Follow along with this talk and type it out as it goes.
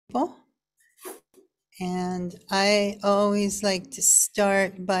people. And I always like to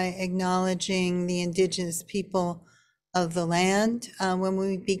start by acknowledging the indigenous people of the land. When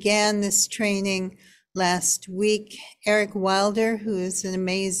we began this training last week, Eric Wilder, who is an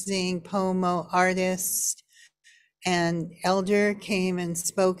amazing poemo artist and elder, came and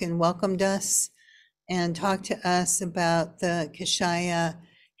spoke and welcomed us and talked to us about the Kashaya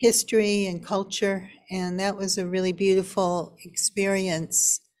history and culture. And that was a really beautiful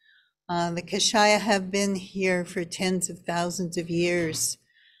experience. The Kashaya have been here for tens of thousands of years,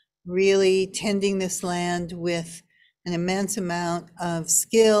 really tending this land with an immense amount of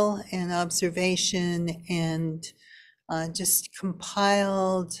skill and observation and just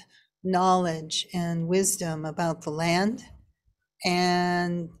compiled knowledge and wisdom about the land.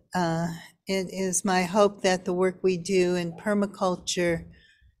 And it is my hope that the work we do in permaculture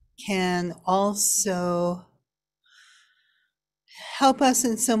can also help us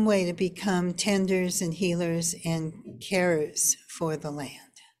in some way to become tenders and healers and carers for the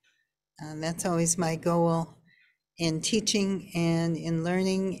land. And that's always my goal in teaching and in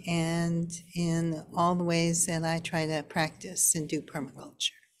learning and in all the ways that I try to practice and do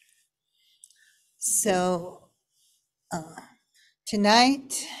permaculture. So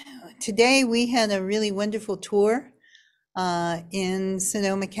today we had a really wonderful tour in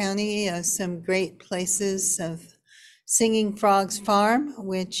Sonoma County of some great places of Singing Frogs Farm,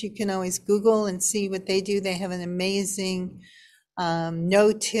 which you can always Google and see what they do. They have an amazing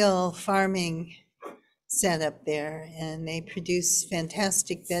no-till farming setup there, and they produce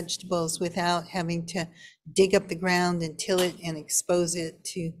fantastic vegetables without having to dig up the ground and till it and expose it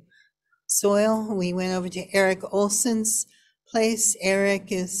to soil. We went over to Eric Olson's place.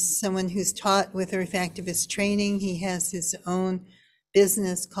 Eric is someone who's taught with Earth Activist training. He has his own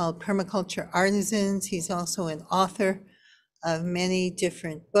business called Permaculture Artisans. He's also an author of many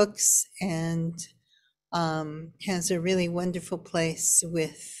different books and has a really wonderful place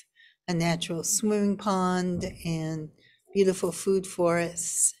with a natural swimming pond and beautiful food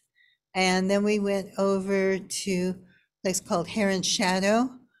forests. And then we went over to a place called Heron Shadow,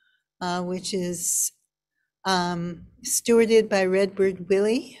 which is stewarded by Redbird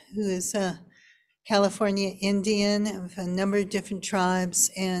Willie, who is a California Indian of a number of different tribes,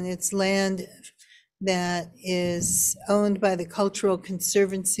 and it's land that is owned by the Cultural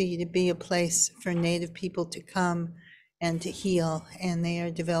Conservancy to be a place for Native people to come and to heal. And they are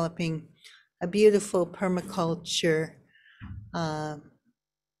developing a beautiful permaculture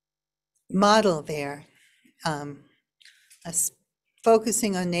model there,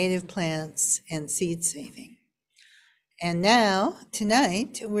 focusing on native plants and seed saving. And now,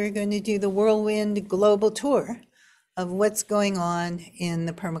 tonight, we're going to do the Whirlwind Global Tour of what's going on in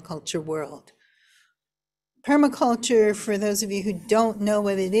the permaculture world. Permaculture, for those of you who don't know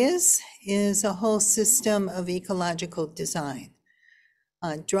what it is a whole system of ecological design.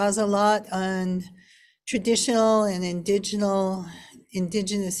 It draws a lot on traditional and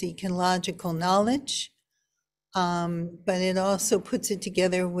indigenous ecological knowledge, but it also puts it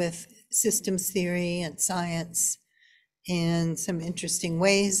together with systems theory and science in some interesting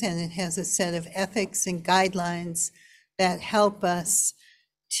ways, and it has a set of ethics and guidelines that help us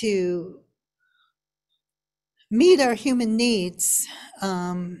to meet our human needs,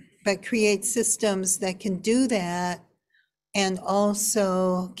 but create systems that can do that and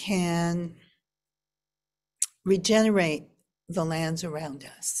also can regenerate the lands around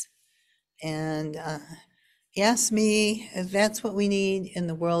us. And he asked me if that's what we need in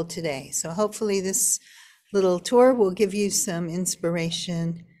the world today. So hopefully this little tour will give you some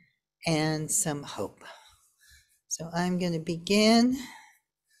inspiration and some hope. So I'm going to begin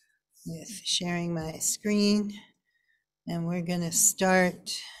with sharing my screen, and we're going to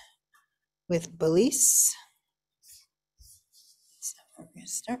start with Belize. So we're going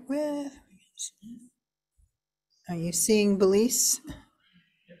to start with, are you seeing Belize?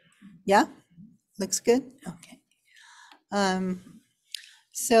 Yeah, looks good. Okay.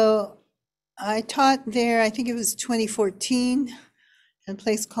 So I taught there, I think it was 2014, a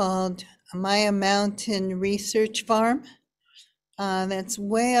place called Maya Mountain Research Farm. That's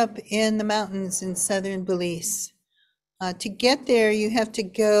way up in the mountains in southern Belize. To get there, you have to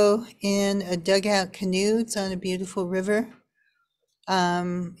go in a dugout canoe. It's on a beautiful river,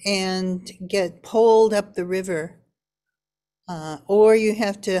 and get poled up the river. Or you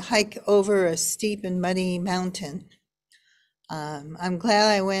have to hike over a steep and muddy mountain. I'm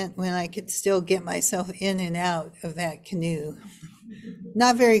glad I went when I could still get myself in and out of that canoe.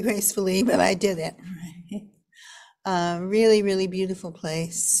 Not very gracefully, but I did it. Really, really beautiful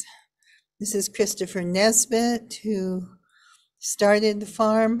place. This is Christopher Nesbitt, who started the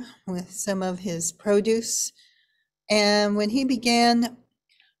farm with some of his produce. And when he began,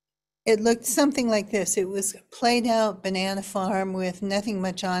 it looked something like this. It was a played out banana farm with nothing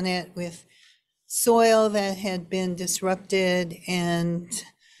much on it, with soil that had been disrupted and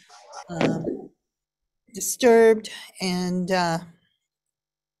disturbed and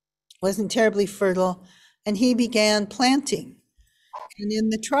wasn't terribly fertile. And he began planting. And in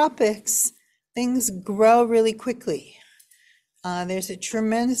the tropics, things grow really quickly. There's a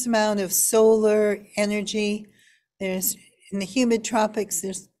tremendous amount of solar energy. In the humid tropics,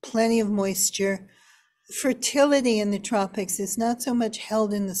 there's plenty of moisture. Fertility in the tropics is not so much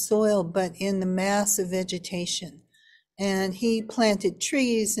held in the soil, but in the mass of vegetation. And he planted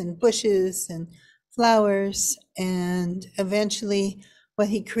trees and bushes and flowers, and eventually what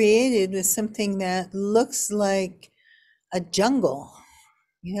he created was something that looks like a jungle,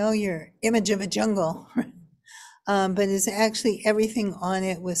 your image of a jungle. But is actually everything on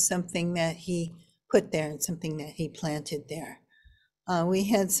it was something that he put there and something that he planted there. We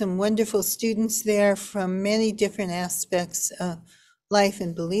had some wonderful students there from many different aspects of life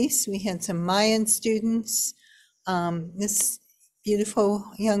and beliefs. We had some Mayan students. This beautiful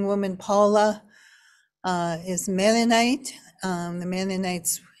young woman, Paula, is Mennonite. The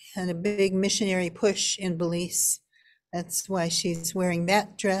Mennonites had a big missionary push in Belize. That's why she's wearing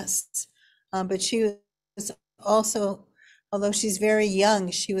that dress. But she was also, although she's very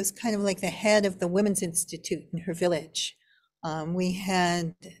young, she was kind of like the head of the Women's Institute in her village. We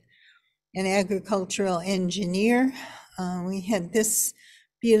had an agricultural engineer. We had this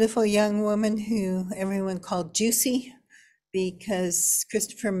beautiful young woman who everyone called Juicy, because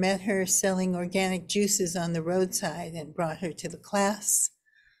Christopher met her selling organic juices on the roadside and brought her to the class.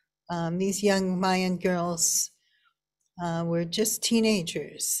 These young Mayan girls were just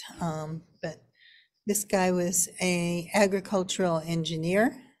teenagers, but this guy was an agricultural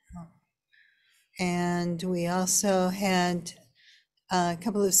engineer. And we also had a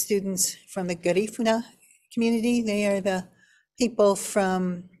couple of students from the Garifuna community. They are the people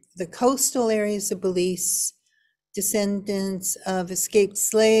from the coastal areas of Belize, descendants of escaped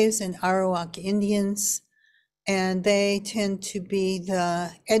slaves and Arawak Indians, and they tend to be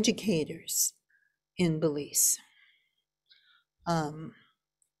the educators in Belize.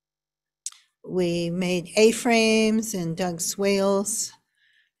 We made A-frames and dug swales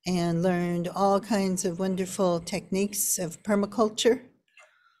and learned all kinds of wonderful techniques of permaculture.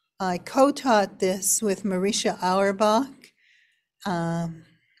 I co-taught this with Marisha Auerbach,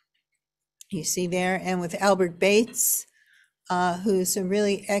 you see there, and with Albert Bates, who's a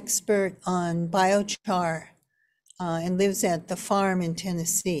really expert on biochar and lives at the farm in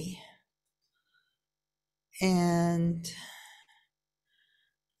Tennessee. And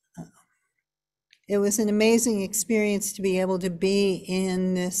it was an amazing experience to be able to be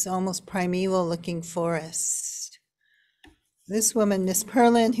in this almost primeval looking forest. This woman, Miss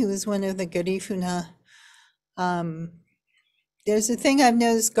Perlin, who is one of the Garifuna, there's a thing I've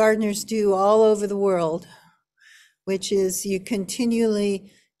noticed gardeners do all over the world, which is you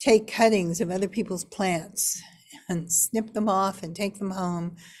continually take cuttings of other people's plants and snip them off and take them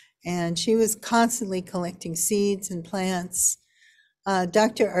home. And she was constantly collecting seeds and plants.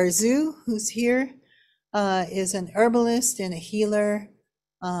 Dr. Arzu, who's here, is an herbalist and a healer.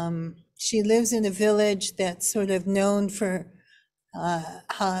 She lives in a village that's sort of known for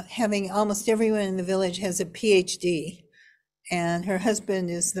having almost everyone in the village has a PhD, and her husband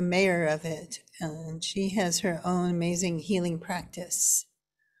is the mayor of it, and she has her own amazing healing practice.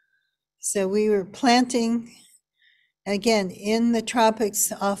 So we were planting. Again, in the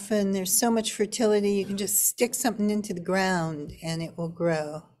tropics, often there's so much fertility, you can just stick something into the ground and it will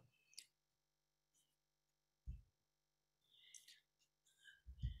grow.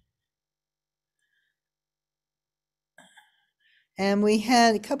 And we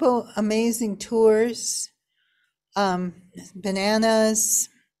had a couple amazing tours, bananas,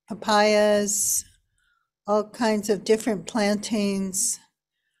 papayas, all kinds of different plantains.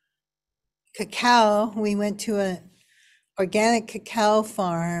 Cacao, we went to an organic cacao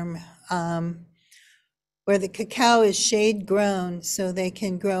farm where the cacao is shade grown, so they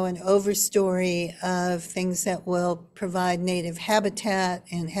can grow an overstory of things that will provide native habitat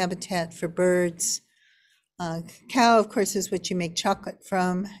and habitat for birds. Cacao, of course, is what you make chocolate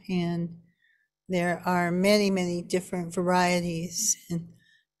from, and there are many, many different varieties and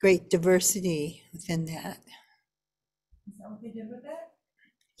great diversity within that. Is that what they did with it?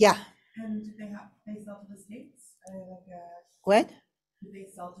 Yeah. And do they sell to the States? Are they like a, What? do they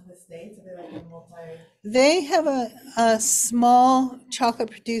sell to the States? Are they like a multi? They have a small chocolate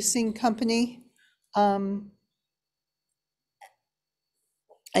producing company.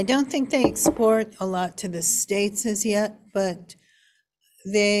 I don't think they export a lot to the States as yet, but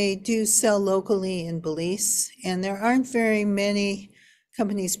they do sell locally in Belize, and there aren't very many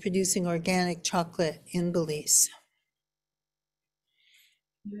companies producing organic chocolate in Belize.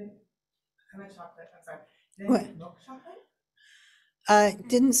 I meant chocolate, I'm sorry. Do they What? make milk chocolate? I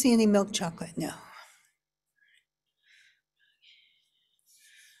didn't see any milk chocolate, no.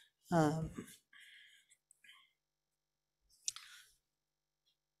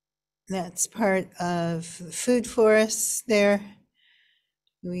 That's part of the food forests there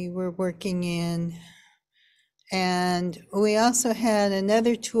we were working in. And we also had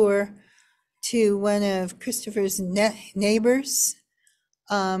another tour to one of Christopher's neighbors,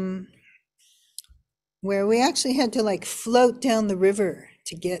 where we actually had to like float down the river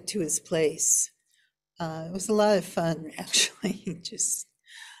to get to his place. It was a lot of fun, actually, just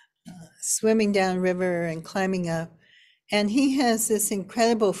swimming down river and climbing up. And he has this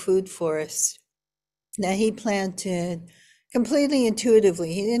incredible food forest that he planted completely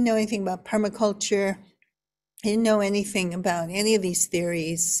intuitively. He didn't know anything about permaculture. He didn't know anything about any of these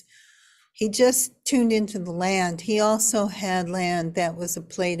theories. He just tuned into the land. He also had land that was a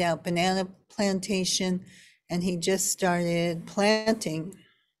played out banana plantation, and he just started planting.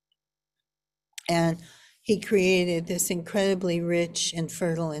 And he created this incredibly rich and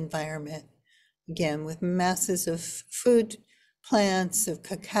fertile environment, again, with masses of food plants, of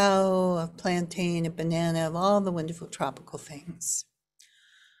cacao, of plantain, of banana, of all the wonderful tropical things.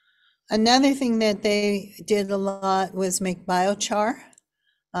 Another thing that they did a lot was make biochar.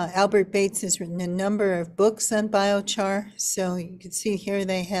 Albert Bates has written a number of books on biochar. So you can see here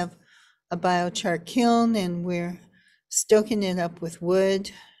they have a biochar kiln, and we're stoking it up with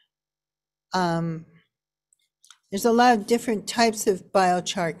wood. There's a lot of different types of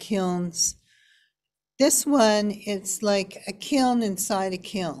biochar kilns. This one, it's like a kiln inside a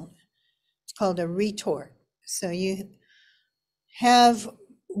kiln. It's called a retort. So you have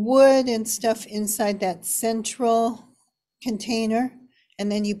wood and stuff inside that central container,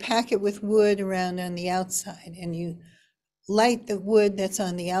 and then you pack it with wood around on the outside, and you light the wood that's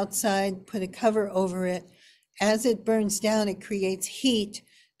on the outside, put a cover over it. As it burns down, it creates heat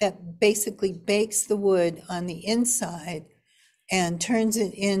that basically bakes the wood on the inside and turns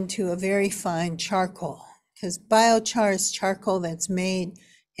it into a very fine charcoal, because biochar is charcoal that's made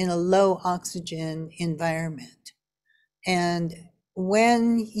in a low oxygen environment. And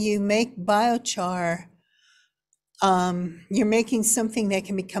when you make biochar, you're making something that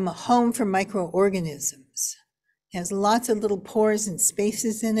can become a home for microorganisms. It has lots of little pores and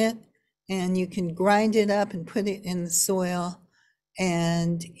spaces in it, and you can grind it up and put it in the soil,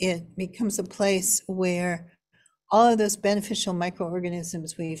 and it becomes a place where all of those beneficial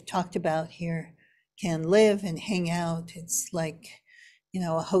microorganisms we've talked about here can live and hang out. It's like,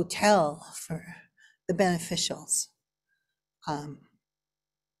 a hotel for the beneficials.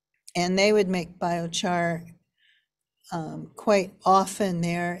 And they would make biochar quite often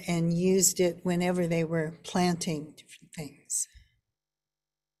there and used it whenever they were planting different things.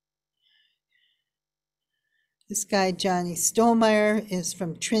 This guy, Johnny Stolmeyer, is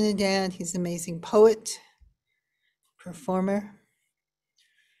from Trinidad. He's an amazing poet, performer.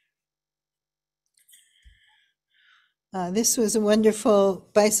 This was a wonderful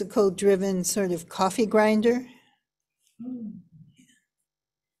bicycle-driven sort of coffee grinder.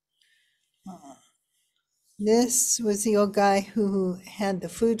 This was the old guy who had the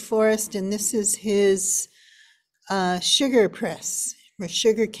food forest, and this is his sugar press, or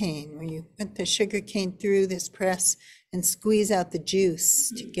sugar cane, where you put the sugar cane through this press and squeeze out the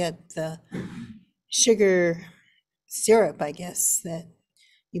juice to get the sugar syrup, I guess, that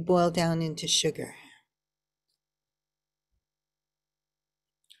you boil down into sugar.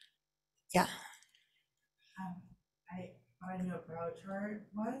 Yeah. I know what biochar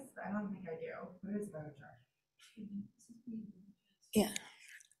was, but I don't think I do. What is biochar? Yeah.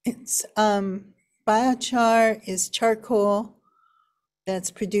 It's biochar is charcoal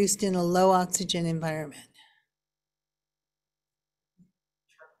that's produced in a low oxygen environment.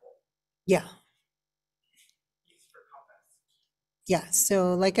 Charcoal Yeah. used for compost. Yeah.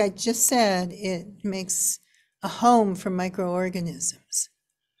 So like I just said, it makes a home for microorganisms.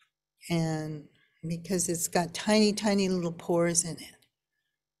 And because it's got tiny, tiny little pores in it.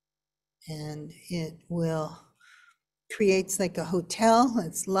 And it will creates like a hotel.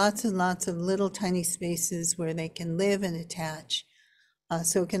 It's lots and lots of little tiny spaces where they can live and attach.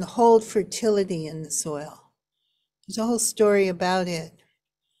 So it can hold fertility in the soil. There's a whole story about it.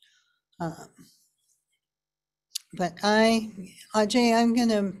 But Ajay, I'm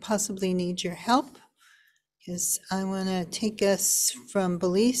gonna possibly need your help. because I want to take us from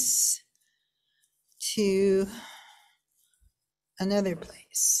Belize to another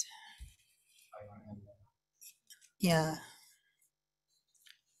place. Yeah.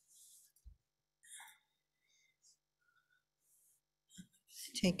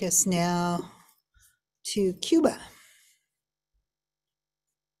 Take us now to Cuba.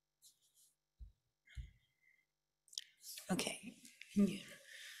 Okay.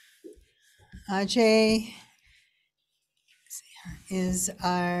 Ajay is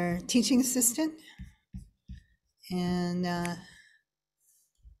our teaching assistant, and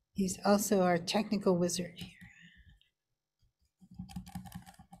he's also our technical wizard here.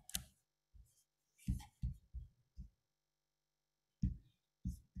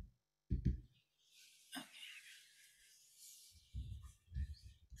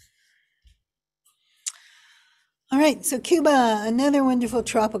 All right, so Cuba, another wonderful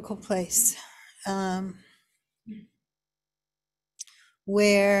tropical place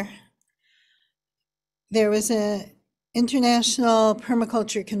where there was an international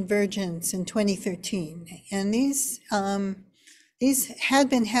permaculture convergence in 2013, and these had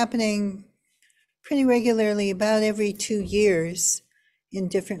been happening pretty regularly, about every 2 years in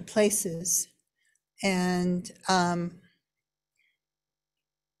different places. And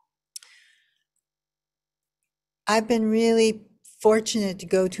I've been really fortunate to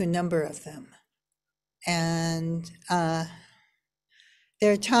go to a number of them. And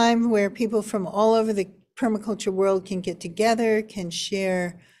there are times where people from all over the permaculture world can get together, can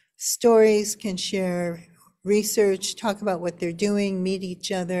share stories, can share research, talk about what they're doing, meet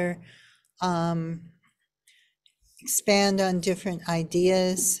each other, expand on different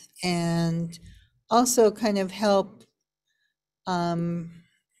ideas, and also kind of help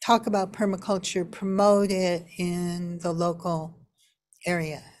talk about permaculture, promote it in the local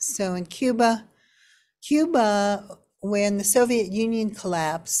area. So in Cuba, when the Soviet Union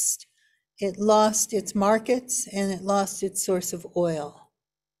collapsed, it lost its markets and it lost its source of oil.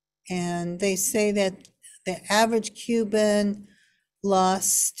 And they say that the average Cuban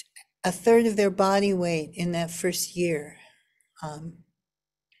lost a third of their body weight in that first year.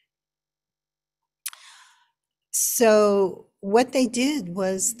 So what they did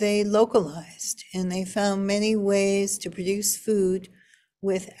was they localized, and they found many ways to produce food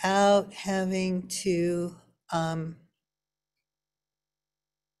without having to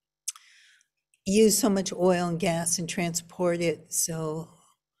use so much oil and gas and transport it so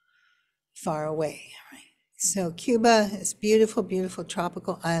far away. Right? So Cuba is beautiful, beautiful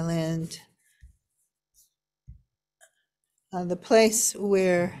tropical island. The place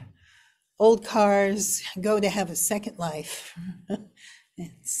where old cars go to have a second life.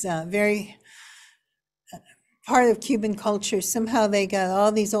 It's very part of Cuban culture. Somehow they got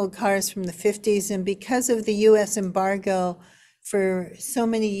all these old cars from the 50s, and because of the US embargo, for so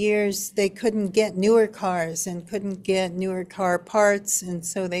many years, they couldn't get newer cars and couldn't get newer car parts, and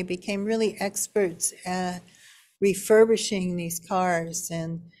so they became really experts at refurbishing these cars.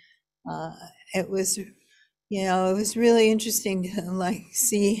 And it was, it was really interesting to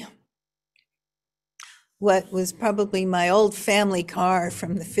see what was probably my old family car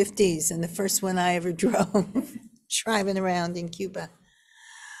from the 50s and the first one I ever drove driving around in Cuba.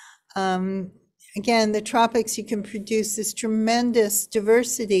 Again, the tropics, you can produce this tremendous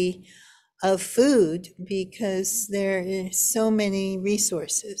diversity of food because there is so many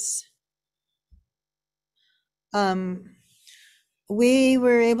resources. We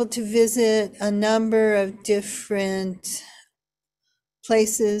were able to visit a number of different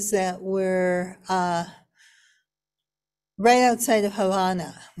places that were right outside of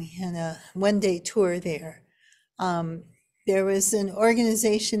Havana. We had a one-day tour there. There was an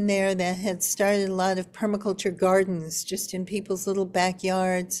organization there that had started a lot of permaculture gardens just in people's little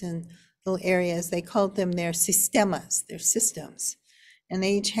backyards and little areas. They called them their sistemas, their systems. And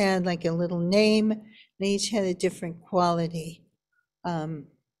they each had like a little name. They each had a different quality. And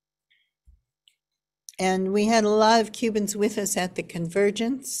we had a lot of Cubans with us at the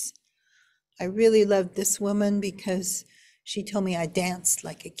convergence. I really loved this woman because she told me I danced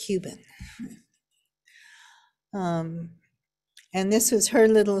like a Cuban. And this was her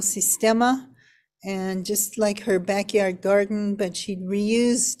little sistema, and just like her backyard garden, but she'd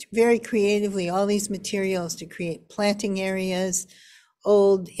reused very creatively all these materials to create planting areas,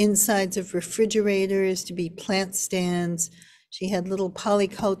 old insides of refrigerators to be plant stands. She had little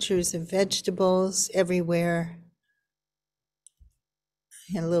polycultures of vegetables everywhere.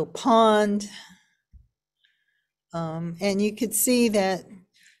 Had a little pond. And you could see that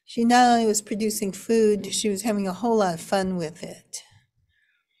she not only was producing food, she was having a whole lot of fun with it.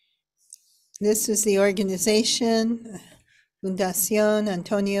 This is the organization, Fundación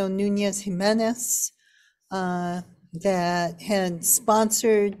Antonio Núñez Jiménez, that had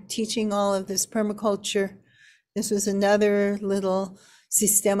sponsored teaching all of this permaculture. This was another little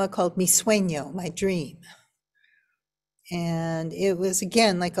sistema called Mi Sueño, my dream. And it was,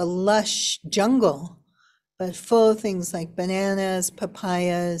 again, like a lush jungle, but full of things like bananas,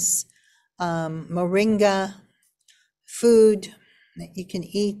 papayas, moringa, food that you can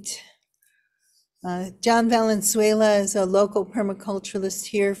eat. John Valenzuela is a local permaculturalist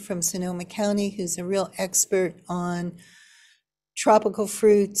here from Sonoma County who's a real expert on tropical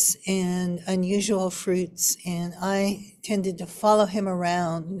fruits and unusual fruits. And I tended to follow him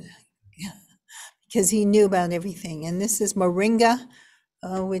around because he knew about everything. And this is moringa,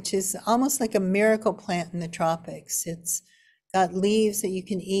 which is almost like a miracle plant in the tropics. It's got leaves that you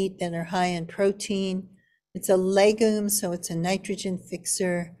can eat that are high in protein. It's a legume, so it's a nitrogen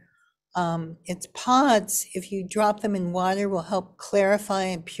fixer. Its pods, if you drop them in water, will help clarify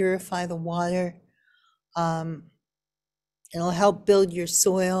and purify the water. It'll help build your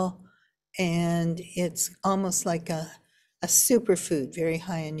soil, and it's almost like a superfood, very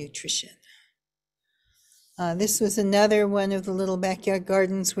high in nutrition. This was another one of the little backyard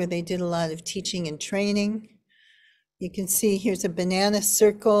gardens where they did a lot of teaching and training. You can see here's a banana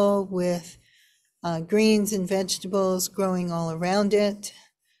circle with greens and vegetables growing all around it,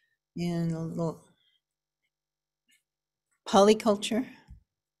 and a little polyculture.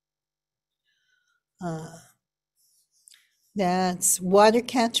 That's water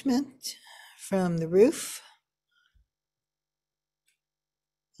catchment from the roof.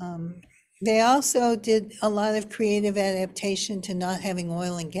 They also did a lot of creative adaptation to not having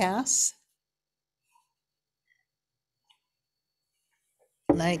oil and gas,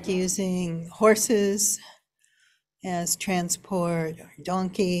 like using horses as transport, or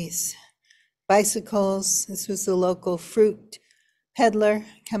donkeys, bicycles. This was the local fruit peddler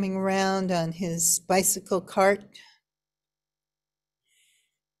coming around on his bicycle cart.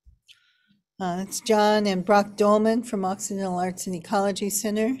 It's John and Brock Dolman from Occidental Arts and Ecology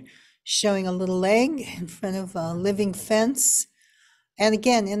Center showing a little egg in front of a living fence. And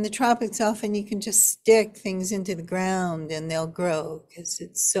again, in the tropics, often you can just stick things into the ground and they'll grow because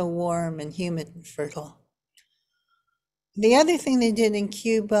it's so warm and humid and fertile. The other thing they did in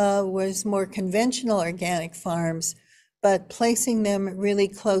Cuba was more conventional organic farms, but placing them really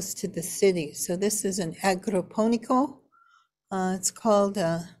close to the city. So this is an agroponico. It's called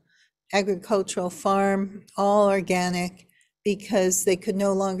agricultural farm, all organic, because they could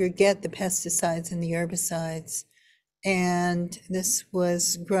no longer get the pesticides and the herbicides. And this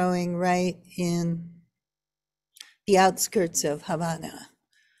was growing right in the outskirts of Havana.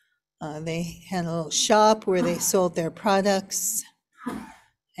 They had a little shop where they sold their products,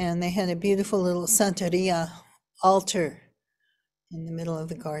 and they had a beautiful little Santeria altar in the middle of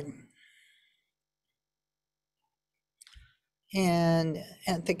the garden. And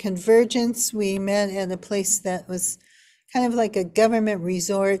at the Convergence, we met at a place that was kind of like a government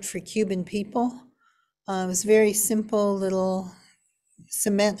resort for Cuban people. It was very simple little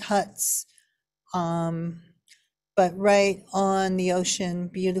cement huts, but right on the ocean,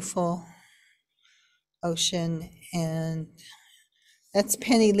 beautiful ocean. And that's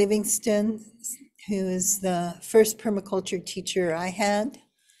Penny Livingston, who is the first permaculture teacher I had.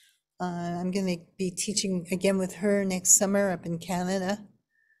 I'm going to be teaching again with her next summer up in Canada.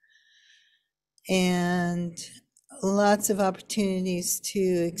 And lots of opportunities to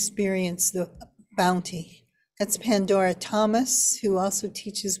experience the bounty. That's Pandora Thomas, who also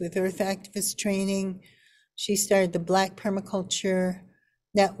teaches with Earth Activist Training. She started the Black Permaculture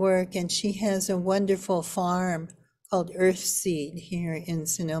Network, and she has a wonderful farm called Earthseed here in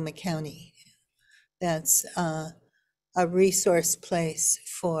Sonoma County. That's a resource place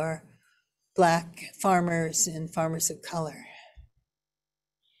for Black farmers and farmers of color.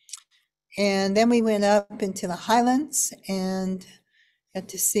 And then we went up into the highlands and got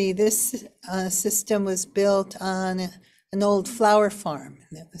to see this system was built on an old flower farm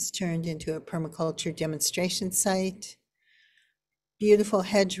that was turned into a permaculture demonstration site. Beautiful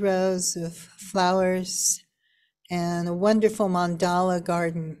hedgerows of flowers and a wonderful mandala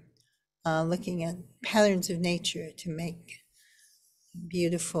garden looking at patterns of nature to make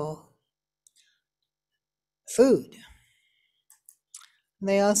beautiful food.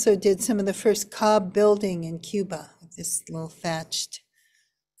 They also did some of the first cob building in Cuba with this little thatched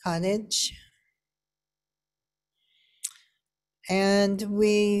cottage. And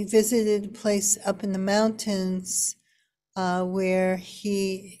we visited a place up in the mountains where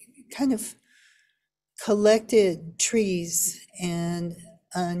he kind of collected trees and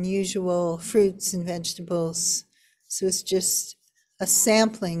unusual fruits and vegetables. So it's just a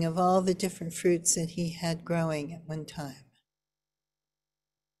sampling of all the different fruits that he had growing at one time.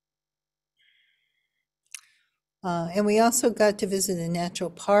 And we also got to visit a natural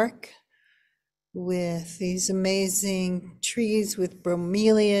park with these amazing trees with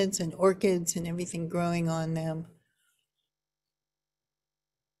bromeliads and orchids and everything growing on them.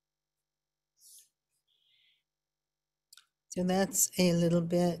 So that's a little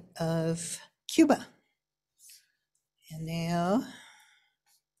bit of Cuba. And now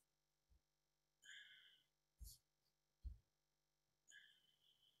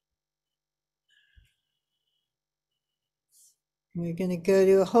we're going to go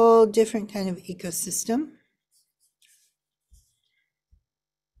to a whole different kind of ecosystem.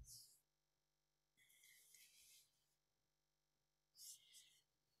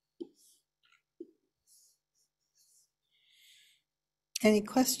 Any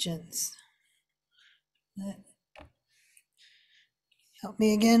questions? Help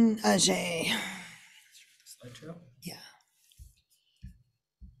me again, Ajay. Slideshow? Yeah.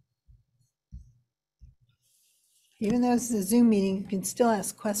 Even though it's a Zoom meeting, you can still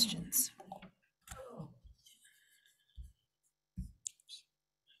ask questions.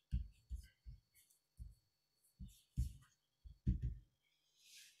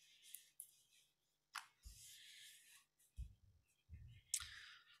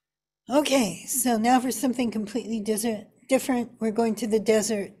 Okay, so now for something completely different, we're going to the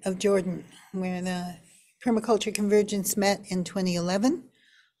desert of Jordan, where the Permaculture Convergence met in 2011.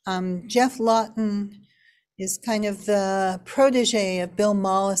 Jeff Lawton is kind of the protege of Bill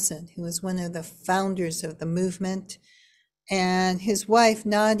Mollison, who was one of the founders of the movement. And his wife,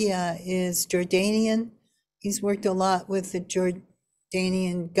 Nadia, is Jordanian. He's worked a lot with the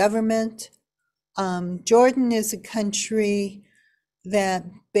Jordanian government. Jordan is a country that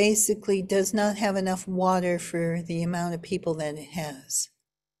basically does not have enough water for the amount of people that it has.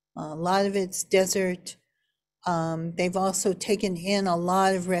 A lot of it's desert. They've also taken in a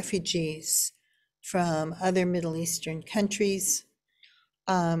lot of refugees from other Middle Eastern countries.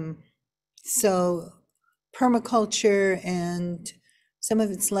 So permaculture and some of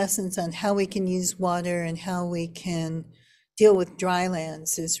its lessons on how we can use water and how we can deal with dry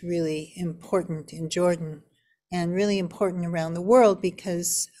lands is really important in Jordan and really important around the world,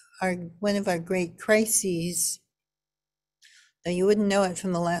 because one of our great crises, though you wouldn't know it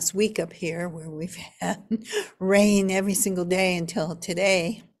from the last week up here, where we've had rain every single day until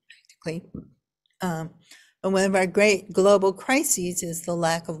today, practically. But one of our great global crises is the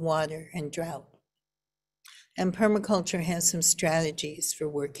lack of water and drought. And permaculture has some strategies for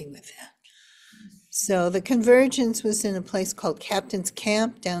working with that. So the convergence was in a place called Captain's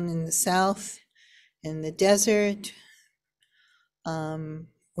Camp down in the south, in the desert,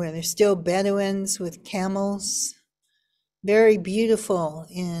 where there's still Bedouins with camels. Very beautiful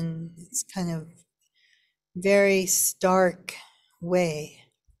in its kind of very stark way.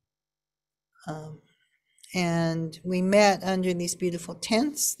 And we met under these beautiful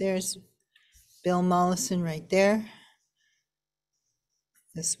tents. There's Bill Mollison right there.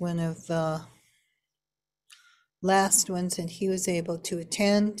 This one of the last ones that he was able to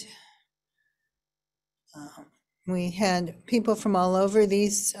attend. We had people from all over.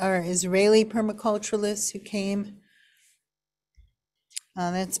 These are Israeli permaculturalists who came.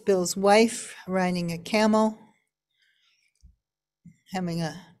 That's Bill's wife riding a camel, having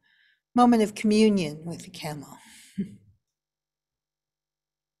a moment of communion with the camel.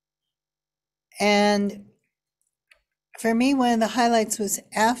 And for me, one of the highlights was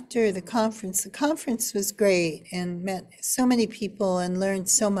after the conference. The conference was great and met so many people and learned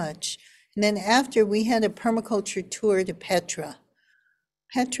so much. And then after, we had a permaculture tour to Petra.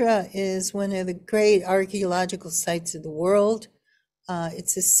 Petra is one of the great archaeological sites of the world.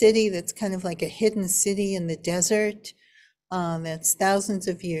 It's a city that's kind of like a hidden city in the desert, that's thousands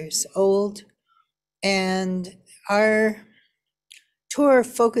of years old. And our tour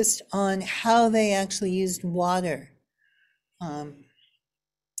focused on how they actually used water.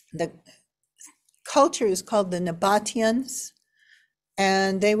 The culture is called the Nabateans,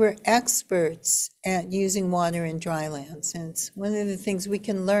 and they were experts at using water in dry lands. And it's one of the things we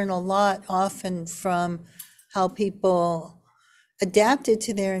can learn a lot often from how people adapted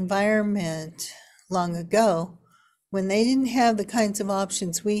to their environment long ago, when they didn't have the kinds of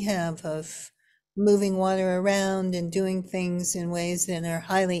options we have of moving water around and doing things in ways that are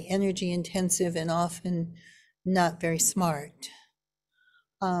highly energy intensive and often not very smart.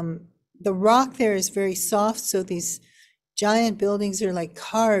 The rock there is very soft, so these giant buildings are like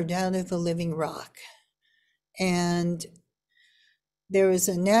carved out of the living rock. And there was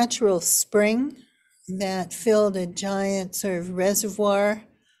a natural spring that filled a giant sort of reservoir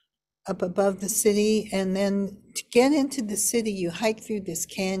up above the city. And then to get into the city, you hike through this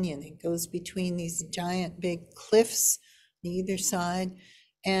canyon. It goes between these giant big cliffs on either side.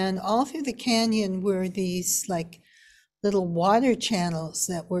 And all through the canyon were these like little water channels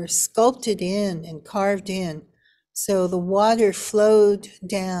that were sculpted in and carved in. So the water flowed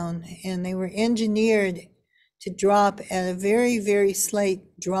down, and they were engineered to drop at a very, very slight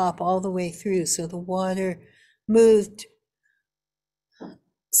drop all the way through. So the water moved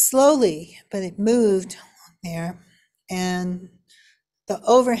slowly, but it moved there. And the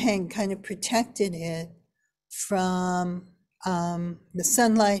overhang kind of protected it from the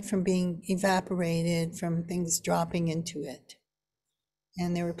sunlight from being evaporated, from things dropping into it.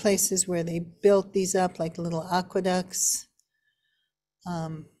 And there were places where they built these up like little aqueducts.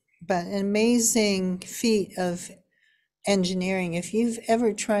 But an amazing feat of engineering. If you've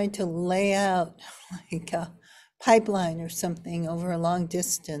ever tried to lay out like a pipeline or something over a long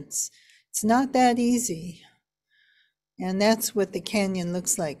distance, it's not that easy. And that's what the canyon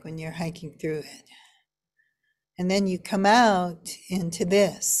looks like when you're hiking through it. And then you come out into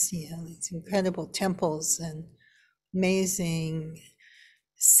this, these incredible temples and amazing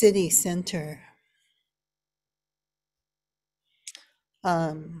city center.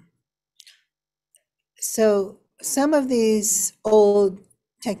 So some of these old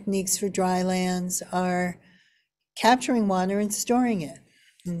techniques for dry lands are capturing water and storing it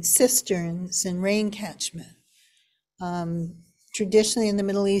in cisterns and rain catchment. Traditionally in the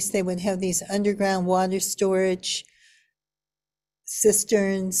Middle East, they would have these underground water storage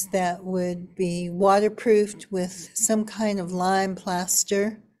cisterns that would be waterproofed with some kind of lime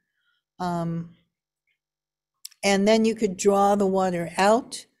plaster. And then you could draw the water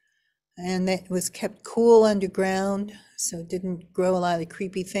out, and it was kept cool underground, so it didn't grow a lot of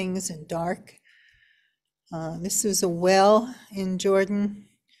creepy things and dark. This was a well in Jordan.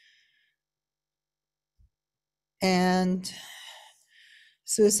 And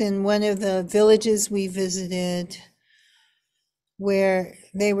this was in one of the villages we visited where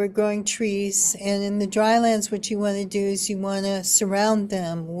they were growing trees. And in the drylands, what you want to do is you want to surround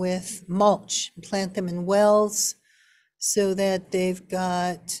them with mulch, plant them in wells so that they've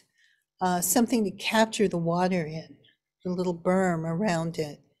got something to capture the water in, a little berm around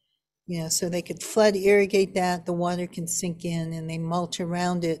it. So they could flood irrigate that, the water can sink in, and they mulch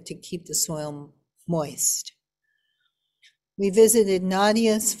around it to keep the soil moist. We visited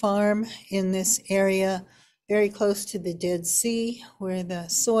Nadia's farm in this area, very close to the Dead Sea, where the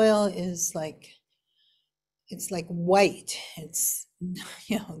soil is it's like white. It's,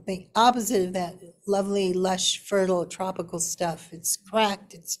 the opposite of that lovely, lush, fertile, tropical stuff. It's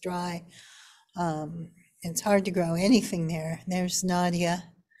cracked, it's dry. It's hard to grow anything there. There's Nadia.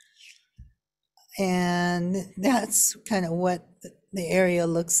 And that's kind of what the area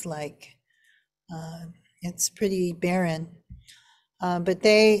looks like. It's pretty barren. But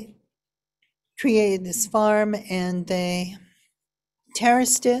they created this farm and they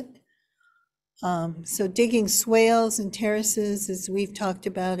terraced it. So digging swales and terraces, as we've talked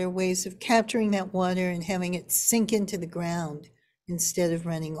about, are ways of capturing that water and having it sink into the ground instead of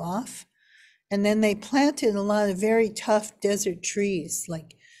running off. And then they planted a lot of very tough desert trees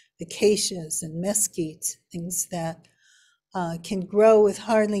like acacias and mesquites, things that can grow with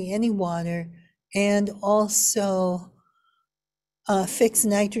hardly any water and also fix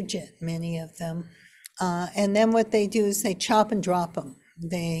nitrogen, many of them. And then what they do is they chop and drop them.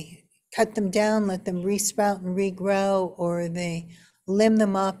 They cut them down, let them resprout and regrow, or they limb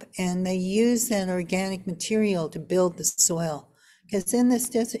them up and they use that organic material to build the soil. Because in this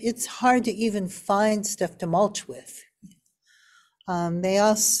desert, it's hard to even find stuff to mulch with. They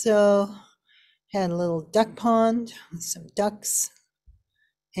also had a little duck pond with some ducks,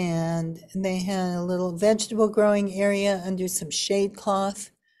 and they had a little vegetable growing area under some shade cloth,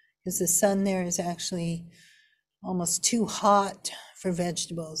 because the sun there is actually almost too hot for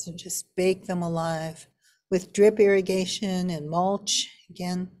vegetables, and just bake them alive with drip irrigation and mulch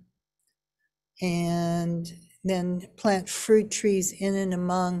again. And then plant fruit trees in and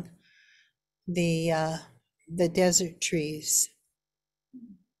among the desert trees.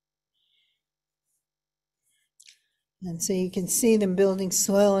 And so you can see them building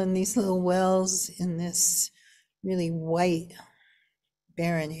soil in these little wells in this really white,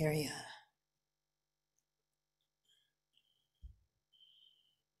 barren area.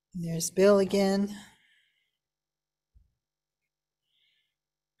 And there's Bill again.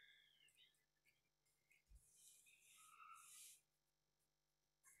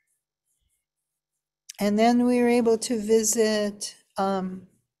 And then we were able to visit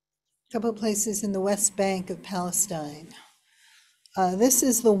couple of places in the West Bank of Palestine. This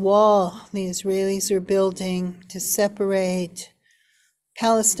is the wall the Israelis are building to separate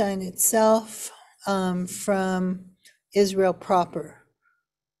Palestine itself from Israel proper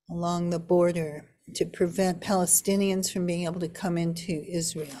along the border to prevent Palestinians from being able to come into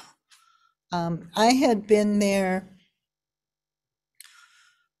Israel. I had been there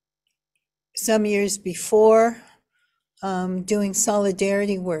some years before doing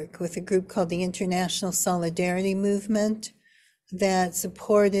solidarity work with a group called the International Solidarity Movement that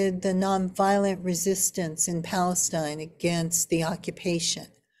supported the nonviolent resistance in Palestine against the occupation.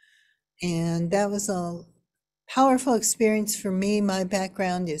 And that was a powerful experience for me. My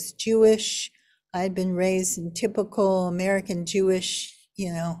background is Jewish. I'd been raised in typical American Jewish,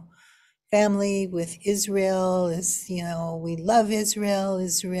 family with Israel is, we love Israel.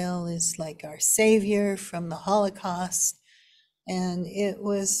 Israel is like our savior from the Holocaust. And it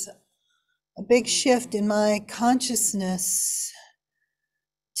was a big shift in my consciousness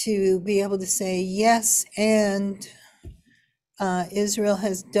to be able to say yes, and Israel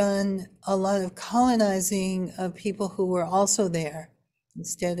has done a lot of colonizing of people who were also there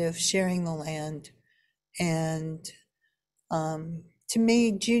instead of sharing the land. And to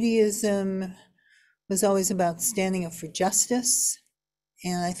me, Judaism was always about standing up for justice.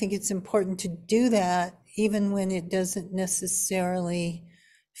 And I think it's important to do that even when it doesn't necessarily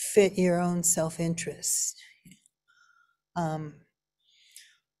fit your own self-interest.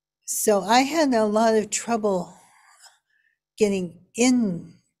 So I had a lot of trouble getting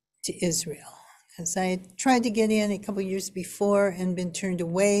into Israel because I had tried to get in a couple years before and been turned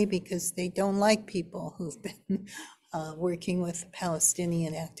away because they don't like people who've been working with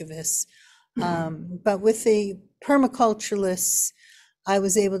Palestinian activists. But with the permaculturalists, I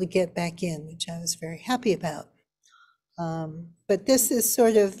was able to get back in, which I was very happy about. But this is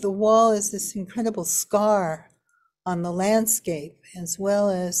sort of, the wall is this incredible scar on the landscape, as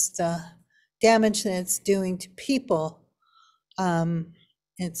well as the damage that it's doing to people.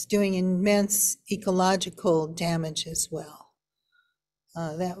 It's doing immense ecological damage as well.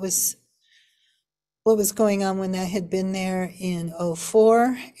 That was what was going on when I had been there in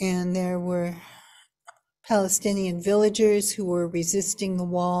 2004, and there were Palestinian villagers who were resisting the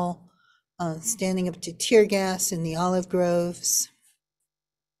wall, standing up to tear gas in the olive groves.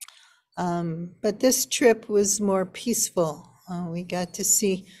 But this trip was more peaceful. We got to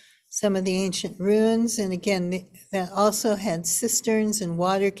see some of the ancient ruins, and again, that also had cisterns and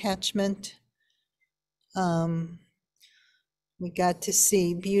water catchment. We got to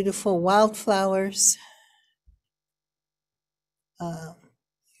see beautiful wildflowers.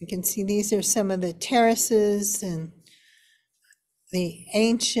 You can see these are some of the terraces and the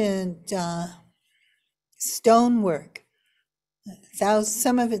ancient stonework,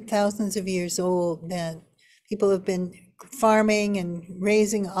 some of it thousands of years old, that people have been farming and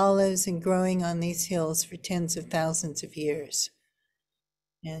raising olives and growing on these hills for tens of thousands of years.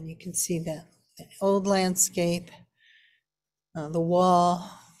 And you can see that old landscape, the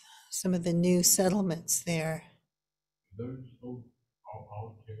wall, some of the new settlements there. Those old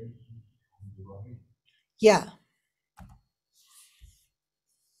olive terraces on the right. Yeah.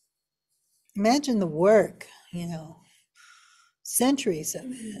 Imagine the work, centuries of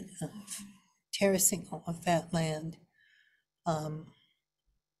it, of terracing all of that land.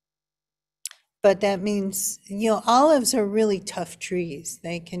 But that means, olives are really tough trees.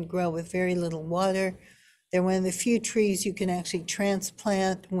 They can grow with very little water. They're one of the few trees you can actually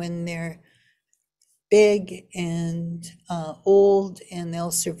transplant when they're big and old, and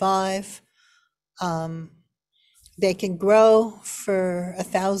they'll survive. They can grow for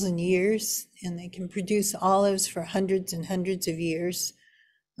 1,000 years, and they can produce olives for hundreds and hundreds of years.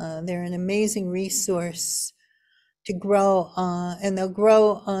 They're an amazing resource to grow on, and they'll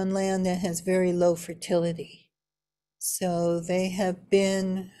grow on land that has very low fertility. So they have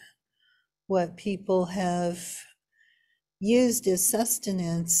been what people have used as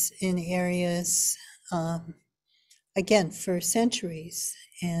sustenance in areas, again, for centuries.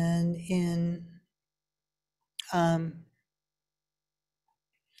 And in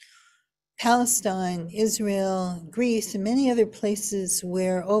Palestine, Israel, Greece, and many other places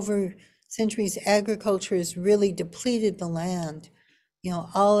where over centuries agriculture has really depleted the land,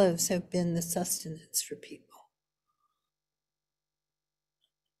 olives have been the sustenance for people.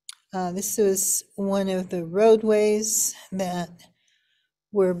 This was one of the roadways that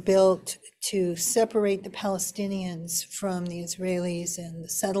were built to separate the Palestinians from the Israelis and the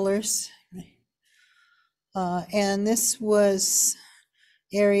settlers. And this was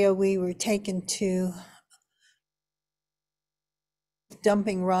area we were taken to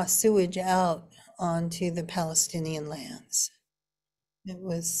dumping raw sewage out onto the Palestinian lands. It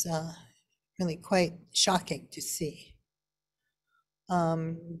was really quite shocking to see.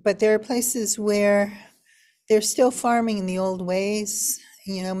 But there are places where they're still farming in the old ways.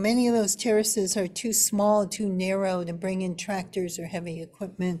 You know, many of those terraces are too small, too narrow to bring in tractors or heavy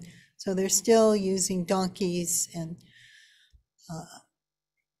equipment. So they're still using donkeys and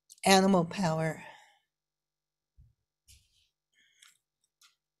animal power.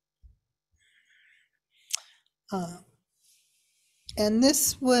 And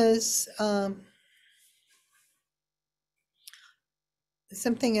this was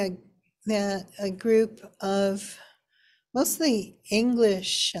something that a group of mostly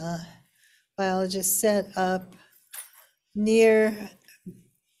English biologists set up near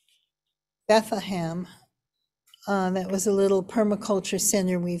Bethlehem. That was a little permaculture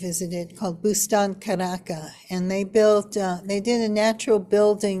center we visited called Bustan Karaka. And they built, they did a natural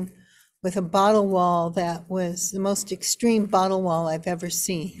building with a bottle wall that was the most extreme bottle wall I've ever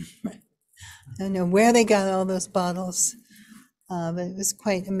seen. I don't know where they got all those bottles, but it was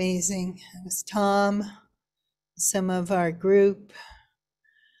quite amazing. It was Tom, some of our group,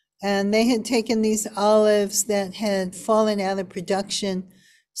 and they had taken these olives that had fallen out of production,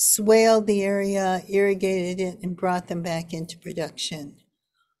 swaled the area, irrigated it, and brought them back into production.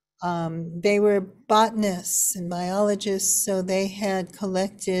 They were botanists and biologists, so they had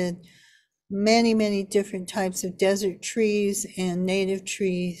collected many, many different types of desert trees and native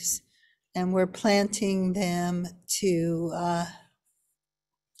trees, and were planting them to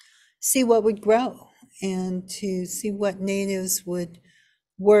see what would grow and to see what natives would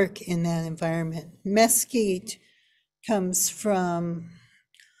work in that environment. Mesquite comes from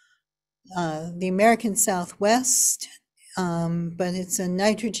the American Southwest, but it's a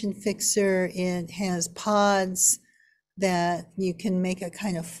nitrogen fixer. It has pods that you can make a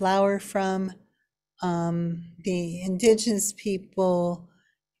kind of flour from. The indigenous people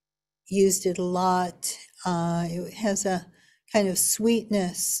used it a lot. It has a kind of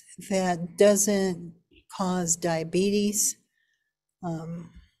sweetness that doesn't cause diabetes.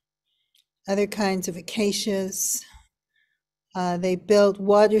 Other kinds of acacias. They built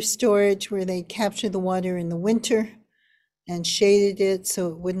water storage where they captured the water in the winter and shaded it so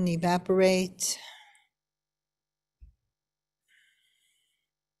it wouldn't evaporate.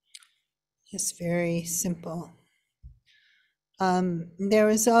 Just very simple. There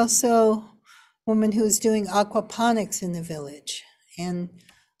was also a woman who was doing aquaponics in the village. And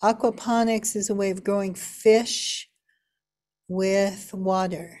aquaponics is a way of growing fish with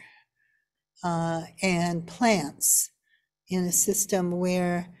water and plants in a system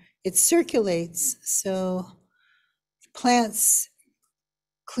where it circulates. So plants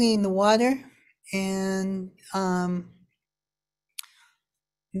clean the water, and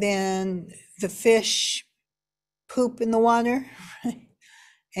then the fish poop in the water,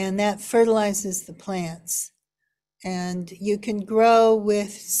 and that fertilizes the plants. And you can grow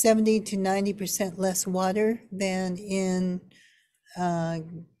with 70 to 90% less water than in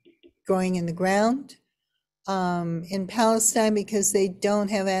growing in the ground. In Palestine, because they don't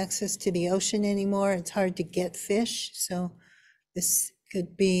have access to the ocean anymore, it's hard to get fish. So this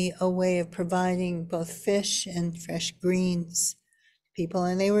could be a way of providing both fish and fresh greens to people.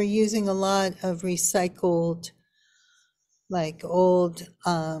 And they were using a lot of recycled, like old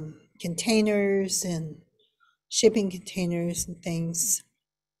containers and shipping containers and things.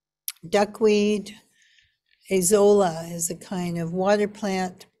 Duckweed, azolla, is a kind of water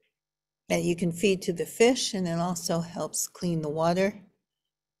plant that you can feed to the fish, and it also helps clean the water.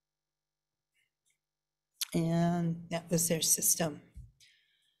 And that was their system.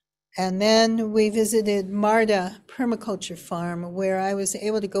 And then we visited Marta Permaculture Farm, where I was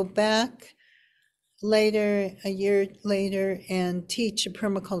able to go back later, a year later, and teach a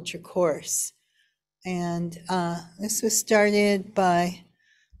permaculture course. And this was started by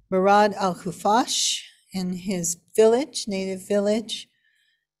Murad Al-Khufash in his village, native village.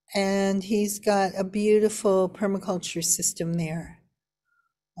 And he's got a beautiful permaculture system there.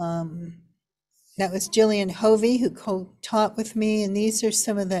 That was Jillian Hovey who co-taught with me, and these are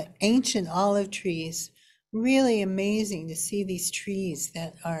some of the ancient olive trees. Really amazing to see these trees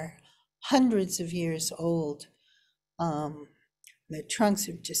that are hundreds of years old. The trunks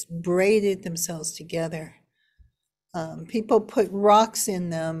have just braided themselves together. People put rocks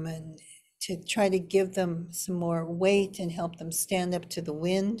in them and to try to give them some more weight and help them stand up to the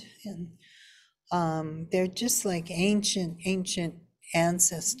wind. And they're just like ancient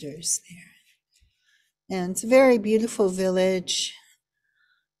ancestors there. And it's a very beautiful village.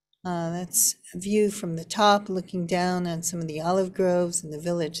 That's a view from the top, looking down on some of the olive groves and the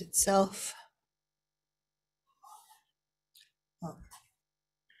village itself.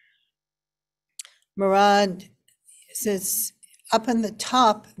 Murad says up on the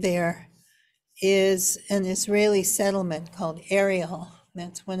top there is an Israeli settlement called Ariel.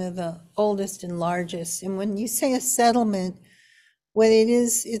 That's one of the oldest and largest. And when you say a settlement, what it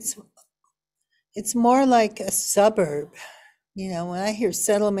is, it's more like a suburb. You know, when I hear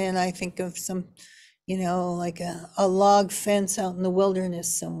settlement, I think of some, you know, like a log fence out in the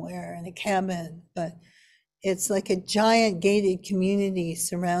wilderness somewhere and a cabin, but it's like a giant gated community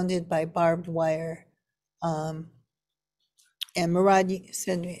surrounded by barbed wire. And Murad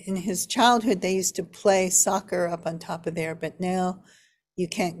said in his childhood, they used to play soccer up on top of there, but now you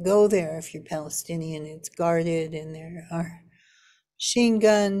can't go there if you're Palestinian. It's guarded and there are machine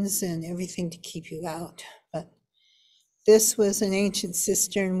guns and everything to keep you out. But this was an ancient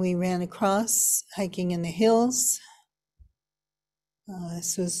cistern we ran across hiking in the hills.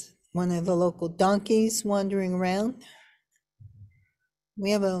 This was one of the local donkeys wandering around.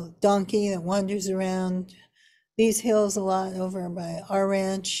 We have a donkey that wanders around these hills a lot over by our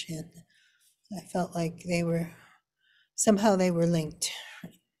ranch, and I felt like somehow they were linked.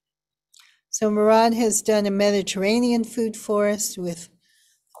 So Murad has done a Mediterranean food forest with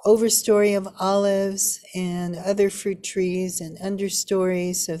overstory of olives and other fruit trees and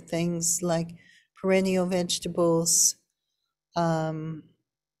understories of things like perennial vegetables,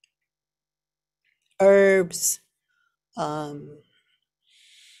 herbs,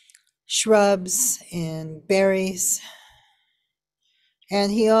 shrubs, and berries. And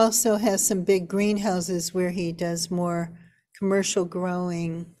he also has some big greenhouses where he does more commercial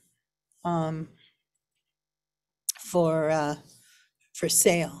growing for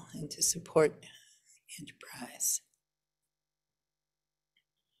sale and to support enterprise.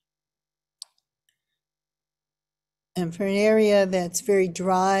 And for an area that's very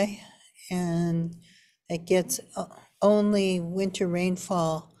dry and that gets only winter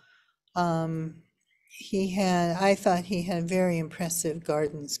rainfall, I thought he had very impressive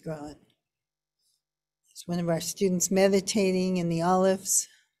gardens growing. It's one of our students meditating in the olives.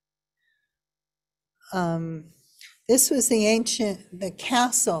 This was the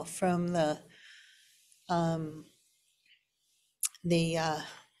castle from the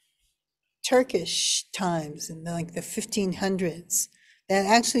Turkish times in like the 1500s that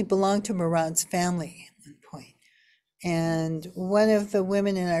actually belonged to Murad's family at one point. And one of the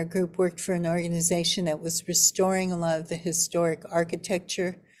women in our group worked for an organization that was restoring a lot of the historic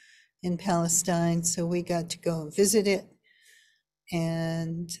architecture in Palestine. So we got to go and visit it.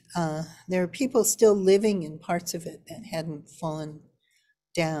 And there are people still living in parts of it that hadn't fallen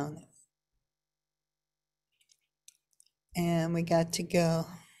down. And we got to go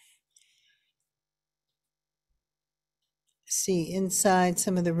see inside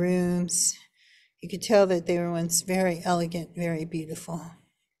some of the rooms. You could tell that they were once very elegant, very beautiful.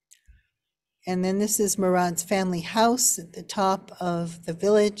 And then this is Murad's family house at the top of the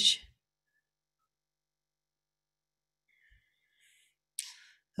village.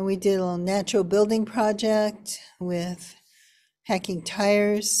 And we did a little natural building project with packing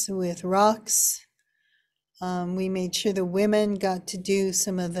tires with rocks. We made sure the women got to do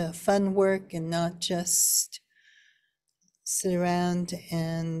some of the fun work and not just sit around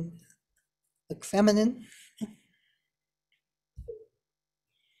and look feminine.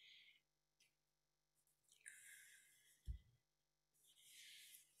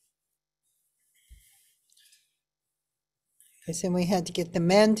 I said we had to get the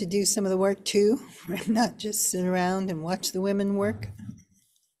men to do some of the work too, not just sit around and watch the women work.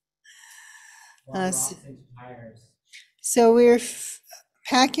 So we're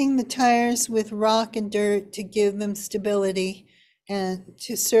packing the tires with rock and dirt to give them stability and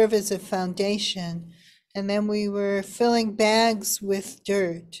to serve as a foundation. And then we were filling bags with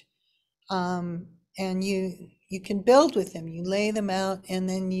dirt. And you can build with them. You lay them out and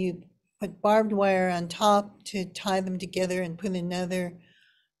then you put barbed wire on top to tie them together and put another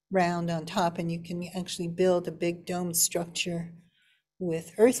round on top, and you can actually build a big dome structure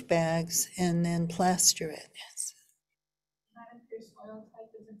with earth bags and then plaster it.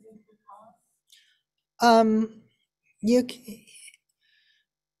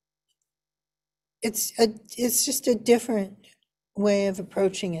 It's just a different way of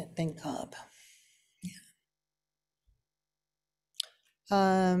approaching it than cob.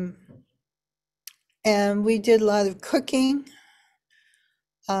 And we did a lot of cooking,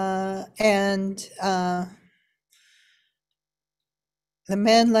 and the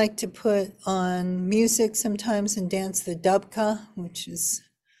men like to put on music sometimes and dance the dubka, which is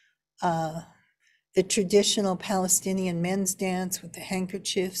uh, the traditional Palestinian men's dance with the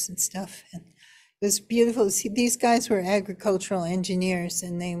handkerchiefs and stuff. And it was beautiful to see. These guys were agricultural engineers,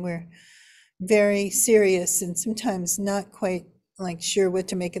 and they were very serious and sometimes not quite like sure what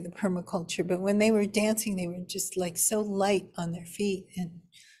to make of the permaculture. But when they were dancing, they were just like so light on their feet and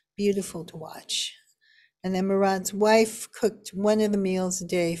beautiful to watch. And then Murad's wife cooked one of the meals a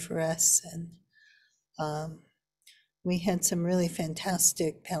day for us, and we had some really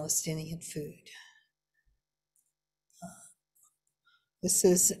fantastic Palestinian food. This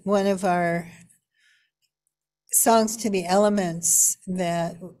is one of our songs to the elements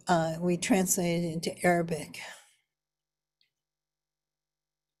that we translated into Arabic.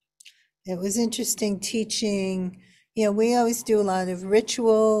 It was interesting teaching. You know, we always do a lot of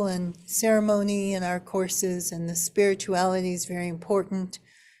ritual and ceremony in our courses, and the spirituality is very important.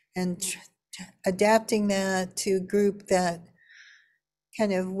 And adapting that to a group that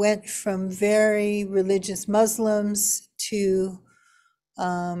kind of went from very religious Muslims to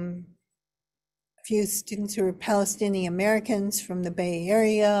a few students who were Palestinian Americans from the Bay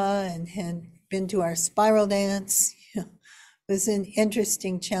Area and had been to our spiral dance. You know, it was an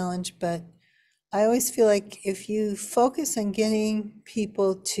interesting challenge, but I always feel like if you focus on getting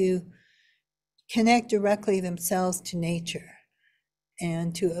people to connect directly themselves to nature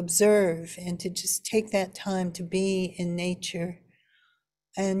and to observe and to just take that time to be in nature,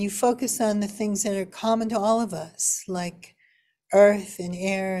 and you focus on the things that are common to all of us, like earth and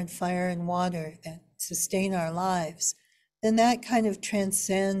air and fire and water that sustain our lives, then that kind of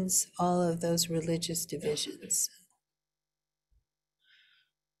transcends all of those religious divisions.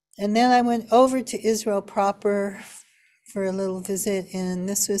 And then I went over to Israel proper for a little visit, and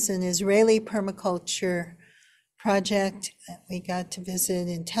this was an Israeli permaculture project that we got to visit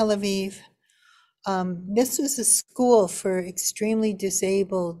in Tel Aviv. This was a school for extremely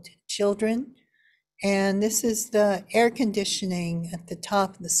disabled children, and this is the air conditioning at the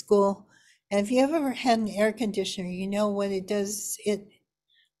top of the school. And if you have ever had an air conditioner, you know what it does. It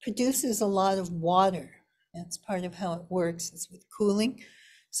produces a lot of water. That's part of how it works, is with cooling.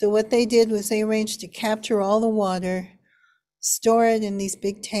 So what they did was they arranged to capture all the water, store it in these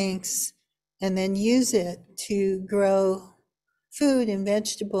big tanks, and then use it to grow food and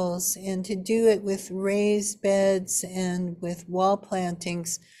vegetables, and to do it with raised beds and with wall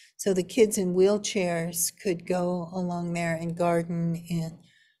plantings, so the kids in wheelchairs could go along there and garden and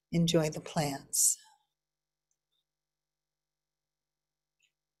enjoy the plants.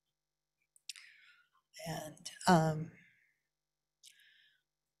 And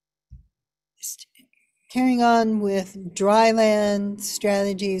carrying on with dry land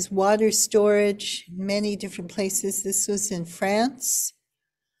strategies, water storage, many different places. This was in France,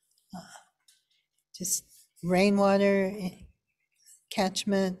 just rainwater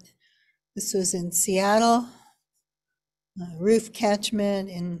catchment. This was in Seattle, roof catchment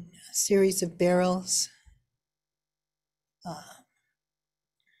in a series of barrels.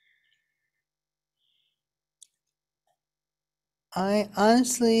 I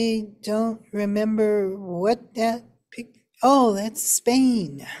honestly don't remember what that oh, that's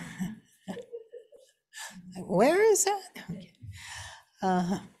Spain. Where is that? Okay.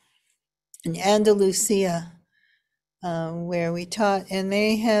 In Andalusia, where we taught, and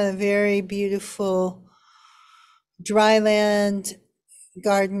they had a very beautiful dry land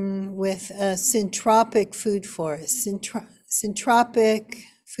garden with a syntropic food forest. Syntropic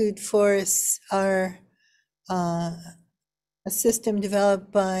food forests are a system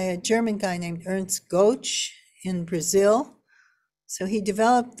developed by a German guy named Ernst Goetsch in Brazil. So he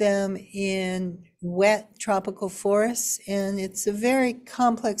developed them in wet tropical forests, and it's a very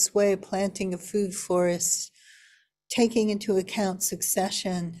complex way of planting a food forest, taking into account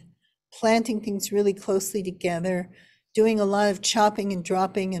succession, planting things really closely together, doing a lot of chopping and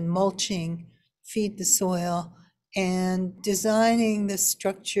dropping and mulching, feed the soil, and designing the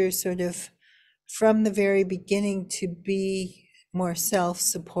structure sort of from the very beginning to be more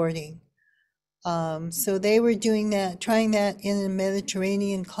self-supporting. So they were doing that, trying that in a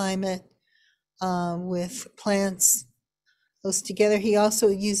Mediterranean climate with plants close together. He also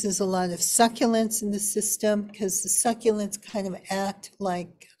uses a lot of succulents in the system, because the succulents kind of act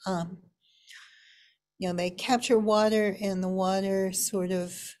like, they capture water, and the water sort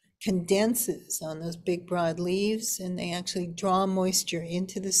of condenses on those big broad leaves, and they actually draw moisture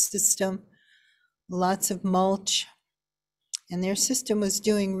into the system. Lots of mulch, and their system was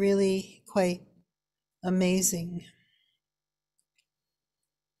doing really quite amazing.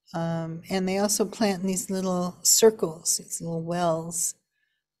 And they also plant in these little circles, these little wells.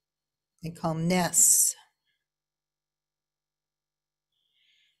 They call them nests.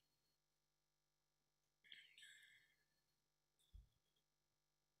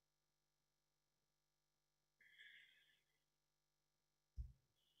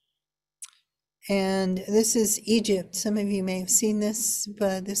 And this is Egypt. Some of you may have seen this,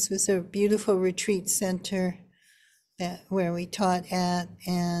 but this was a beautiful retreat center where we taught at,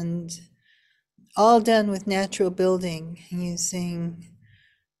 and all done with natural building using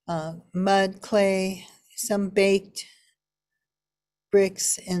mud, clay, some baked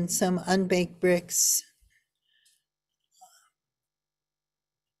bricks and some unbaked bricks.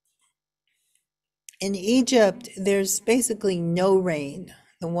 In Egypt, there's basically no rain.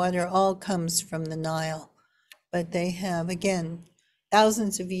 The water all comes from the Nile, but they have, again,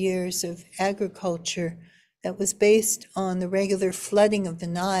 thousands of years of agriculture that was based on the regular flooding of the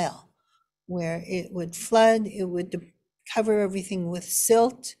Nile, where it would flood, it would cover everything with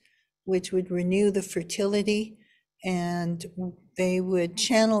silt, which would renew the fertility, and they would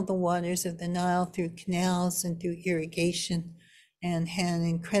channel the waters of the Nile through canals and through irrigation, and had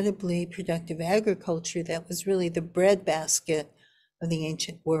incredibly productive agriculture that was really the breadbasket of the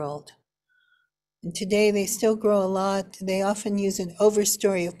ancient world. And today they still grow a lot. They often use an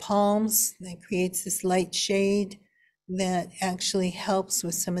overstory of palms that creates this light shade that actually helps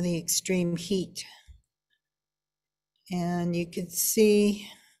with some of the extreme heat. And you can see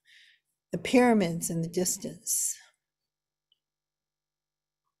the pyramids in the distance.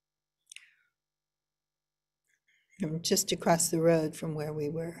 From just across the road from where we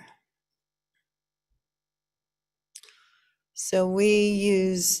were. So we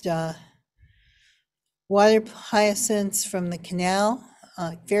used water hyacinths from the canal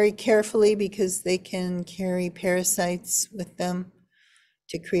very carefully because they can carry parasites with them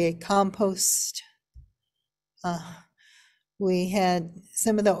to create compost. We had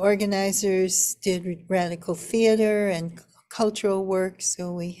some of the organizers did radical theater and cultural work,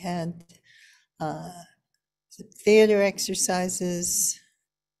 so we had theater exercises.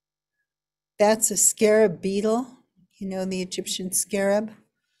 That's a scarab beetle, you know, the Egyptian scarab.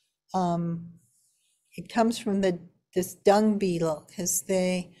 It comes from this dung beetle because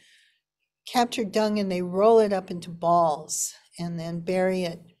they capture dung and they roll it up into balls and then bury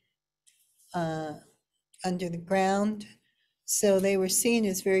it under the ground. So they were seen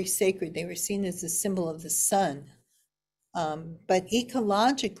as very sacred. They were seen as a symbol of the sun. But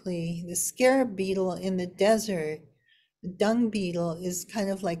ecologically, the scarab beetle in the desert, the dung beetle, is kind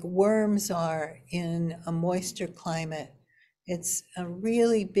of like worms are in a moister climate. It's a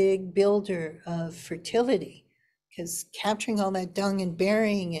really big builder of fertility because capturing all that dung and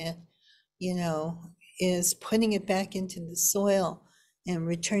burying it, you know, is putting it back into the soil and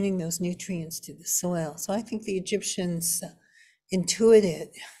returning those nutrients to the soil. So I think the Egyptians intuited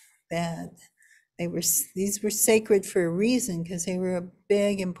that these were sacred for a reason because they were a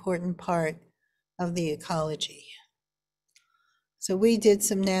big, important part of the ecology. So we did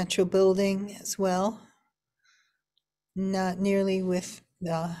some natural building as well, not nearly with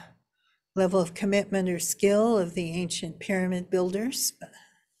the level of commitment or skill of the ancient pyramid builders,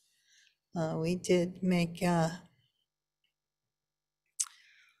 but we did make a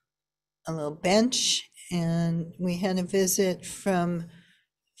little bench, and we had a visit from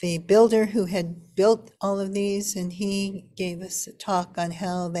the builder who had built all of these, and he gave us a talk on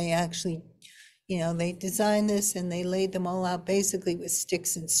how they actually, you know, they designed this and they laid them all out basically with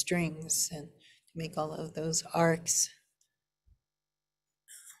sticks and strings and to make all of those arcs.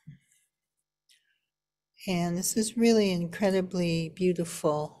 And this is really an incredibly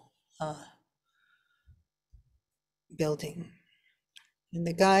beautiful building. And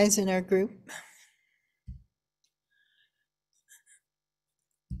the guys in our group,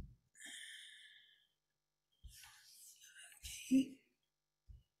 okay.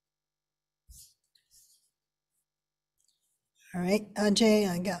 All right, Ajay,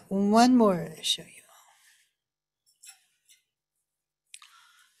 I got one more to show you.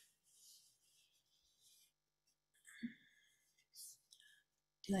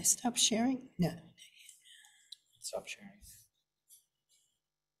 Did I stop sharing? No. Stop sharing.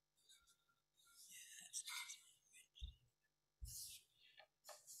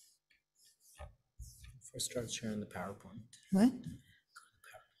 First start sharing the PowerPoint. What?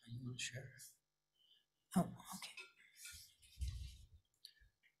 You want to share? Oh, okay.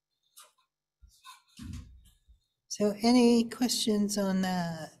 So any questions on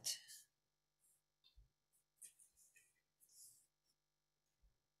that?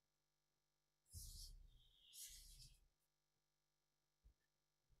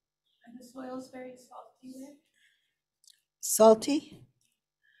 And the soil's very salty there. Salty?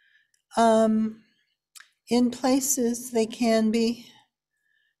 In places they can be,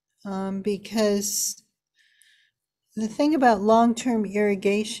 because the thing about long-term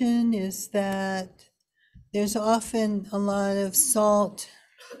irrigation is that there's often a lot of salt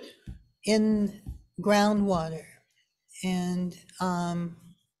in groundwater. And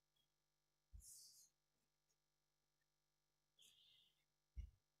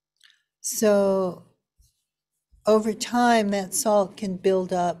so over time, that salt can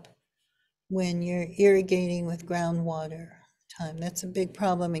build up when you're irrigating with groundwater. That's a big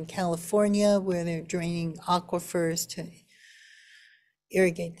problem in California, where they're draining aquifers to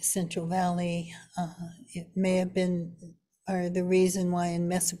irrigate the Central Valley. It may have been the reason why in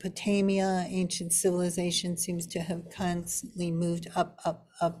Mesopotamia, ancient civilization seems to have constantly moved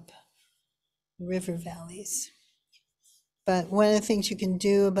up river valleys. But one of the things you can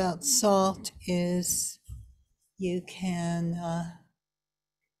do about salt is you can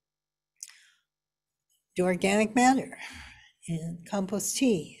do organic matter and compost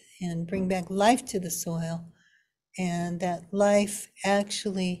tea and bring back life to the soil. And that life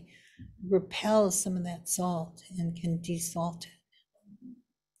actually repels some of that salt and can desalt it.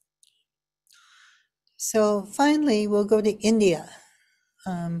 So finally, we'll go to India.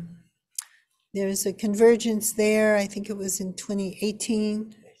 There's a convergence there. I think it was in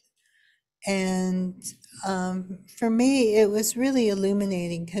 2018. And for me, it was really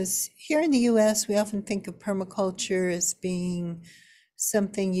illuminating, because here in the US, we often think of permaculture as being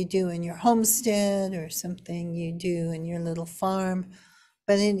something you do in your homestead or something you do in your little farm.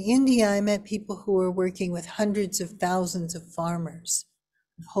 But in India, I met people who were working with hundreds of thousands of farmers,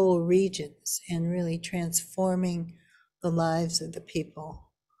 whole regions, and really transforming the lives of the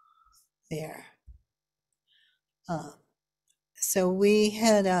people there. So we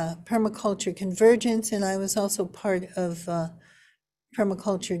had a permaculture convergence, and I was also part of a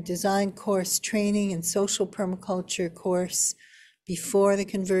permaculture design course training and social permaculture course before the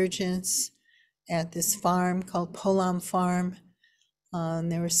convergence at this farm called Polam Farm.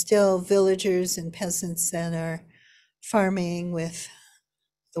 There were still villagers and peasants that are farming with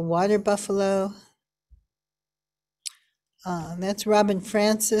the water buffalo. That's Robin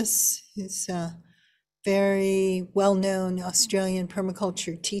Francis, who's a very well-known Australian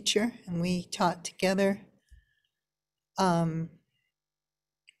permaculture teacher, and we taught together. And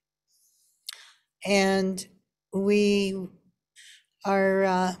we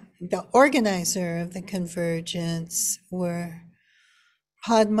are the organizer of the convergence were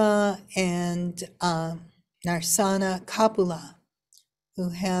Padma and Narsana Kapula, who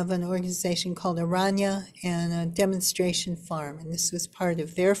have an organization called Aranya and a demonstration farm. And this was part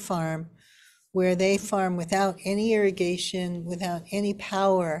of their farm, where they farm without any irrigation, without any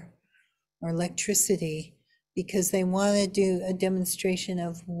power or electricity, because they want to do a demonstration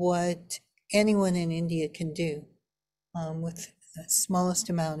of what anyone in India can do with the smallest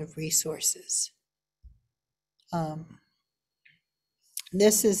amount of resources.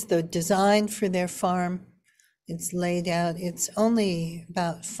 This is the design for their farm. It's laid out. It's only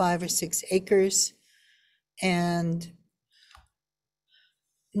about 5 or 6 acres. And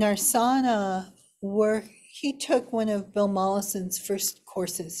Narsana he took one of Bill Mollison's first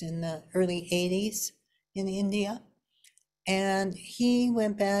courses in the early 80s in India. And he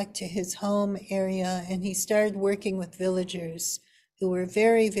went back to his home area and he started working with villagers who were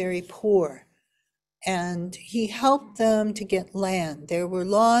very, very poor. And he helped them to get land. There were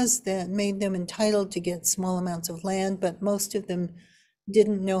laws that made them entitled to get small amounts of land, but most of them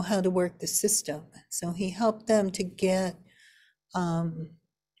didn't know how to work the system. So he helped them to get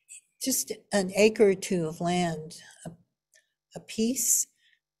just an acre or two of land a piece.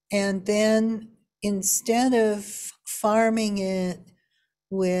 And then instead of farming it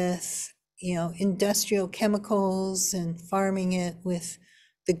with, industrial chemicals and farming it with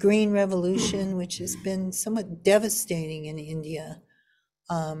the Green Revolution, which has been somewhat devastating in India,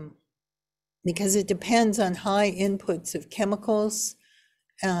 because it depends on high inputs of chemicals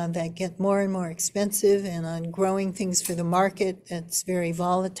that get more and more expensive, and on growing things for the market that's very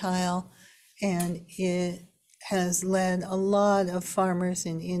volatile. And it has led a lot of farmers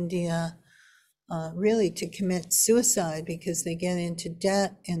in India really to commit suicide, because they get into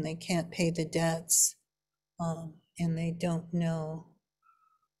debt and they can't pay the debts, and they don't know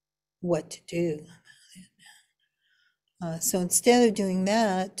what to do. So instead of doing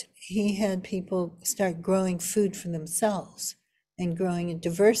that, he had people start growing food for themselves and growing a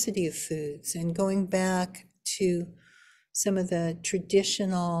diversity of foods and going back to some of the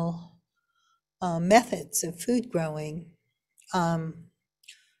traditional methods of food growing.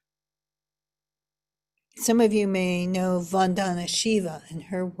 Some of you may know Vandana Shiva and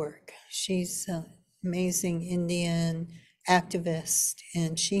her work. She's an amazing Indian activist,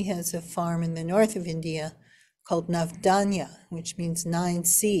 and she has a farm in the north of India called Navdanya, which means 9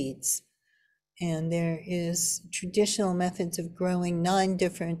 seeds. And there is traditional methods of growing 9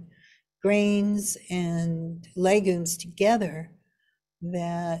 different grains and legumes together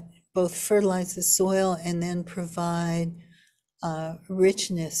that both fertilize the soil and then provide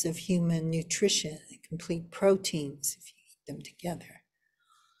richness of human nutrition, complete proteins if you eat them together.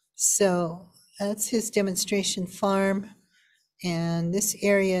 So that's his demonstration farm. And this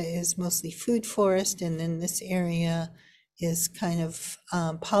area is mostly food forest, and then this area is kind of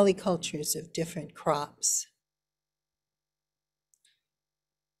polycultures of different crops.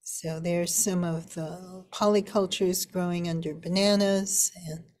 So there's some of the polycultures growing under bananas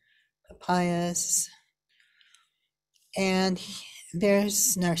and papayas. And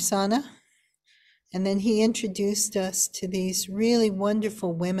there's Narsana. And then he introduced us to these really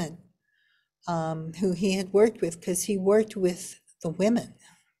wonderful women who he had worked with, because he worked with the women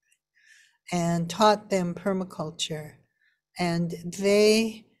and taught them permaculture. And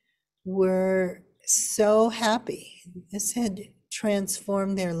they were so happy. This had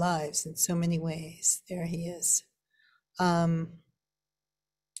transformed their lives in so many ways. There he is.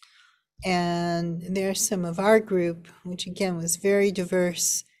 And there's some of our group, which again was very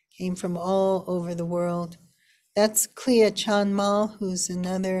diverse, came from all over the world. That's Clea Chanmal, who's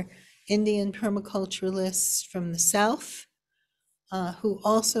another Indian permaculturalist from the South, who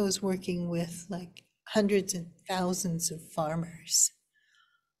also is working with like hundreds and thousands of farmers.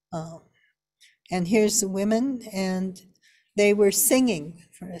 And here's the women, and they were singing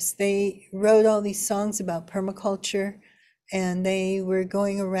for us. They wrote all these songs about permaculture, and they were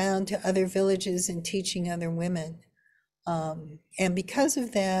going around to other villages and teaching other women. And because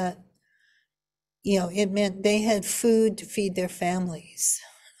of that, you know, it meant they had food to feed their families.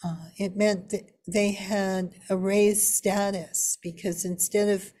 It meant that they had a raised status, because instead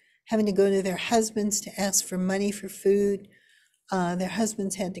of having to go to their husbands to ask for money for food, their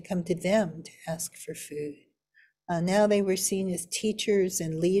husbands had to come to them to ask for food. Now they were seen as teachers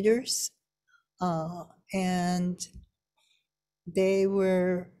and leaders, and they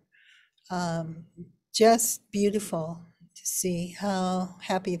were just beautiful to see how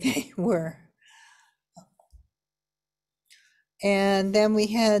happy they were. And then we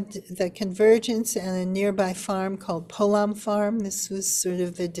had the convergence and a nearby farm called Polam Farm. This was sort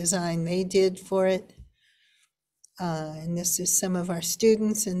of the design they did for it. And this is some of our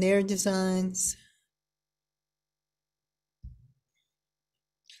students and their designs.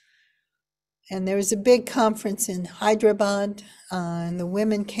 And there was a big conference in Hyderabad, and the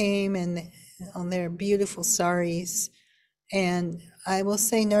women came and on their beautiful saris. And I will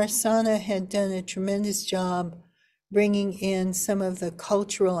say Narsana had done a tremendous job bringing in some of the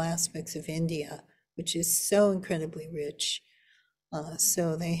cultural aspects of India, which is so incredibly rich.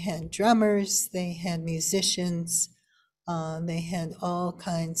 So they had drummers, they had musicians, they had all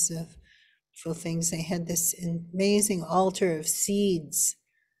kinds of beautiful things. They had this amazing altar of seeds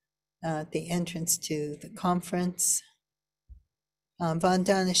at the entrance to the conference.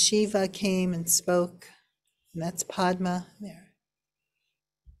 Vandana Shiva came and spoke, and that's Padma there.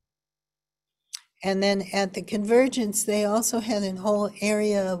 And then at the convergence, they also had a whole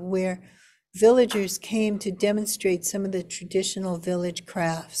area where villagers came to demonstrate some of the traditional village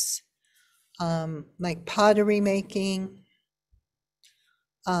crafts, like pottery making,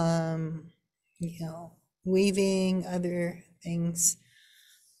 you know, weaving, other things.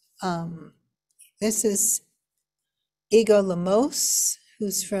 This is Igo Lemos,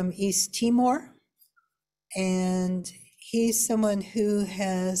 who's from East Timor, and he's someone who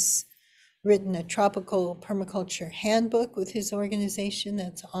has written a tropical permaculture handbook with his organization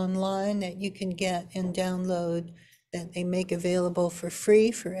that's online that you can get and download, that they make available for free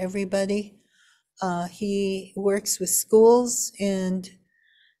for everybody. He works with schools, and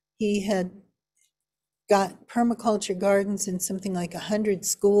he had got permaculture gardens in something like 100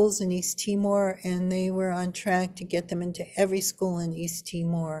 schools in East Timor, and they were on track to get them into every school in East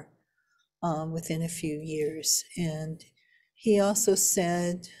Timor within a few years. And he also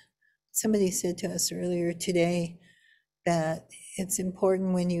said, somebody said to us earlier today that it's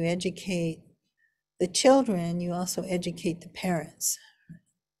important when you educate the children, you also educate the parents.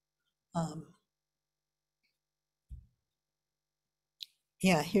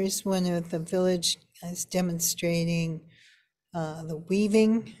 Yeah, here's one of the village guys demonstrating the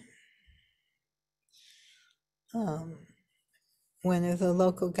weaving. One of the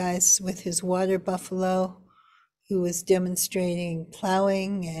local guys with his water buffalo, who was demonstrating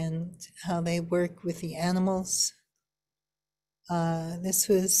plowing and how they work with the animals. This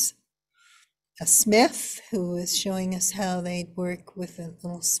was a smith who was showing us how they'd work with a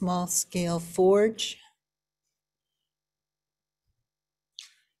little small scale forge.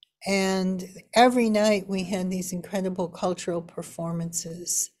 And every night we had these incredible cultural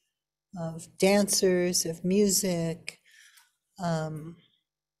performances of dancers, of music.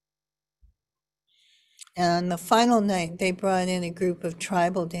 And the final night, they brought in a group of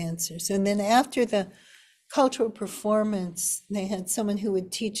tribal dancers. And then after the cultural performance, they had someone who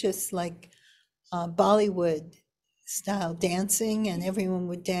would teach us like Bollywood style dancing, and everyone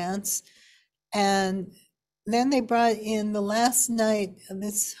would dance. And then they brought in the last night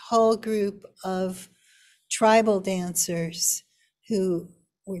this whole group of tribal dancers who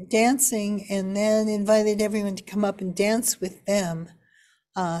were dancing, and then invited everyone to come up and dance with them.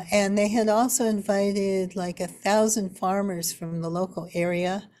 And they had also invited like 1,000 farmers from the local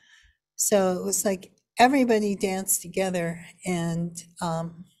area. So it was like everybody danced together. And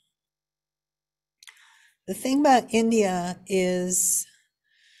the thing about India is,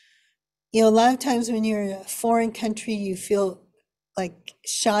 a lot of times when you're in a foreign country, you feel like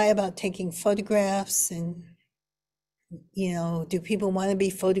shy about taking photographs, and do people want to be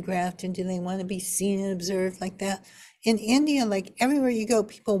photographed, and do they want to be seen and observed like that? In India, like everywhere you go,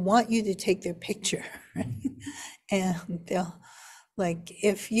 people want you to take their picture, right? And they'll, like,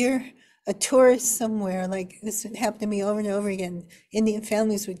 if you're a tourist somewhere, like this would happen to me over and over again, Indian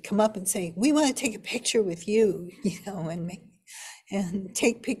families would come up and say, "We want to take a picture with you," and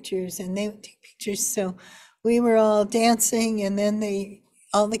take pictures, and they would take pictures. So we were all dancing, and then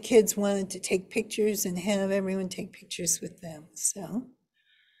all the kids wanted to take pictures and have everyone take pictures with them. So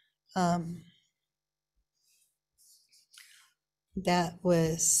that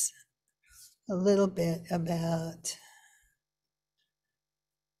was a little bit about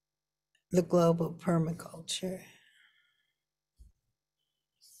the global permaculture.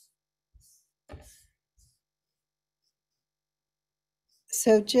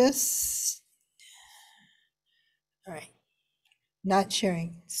 So all right, not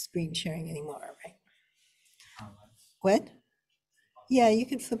screen sharing anymore, right? What? Yeah, you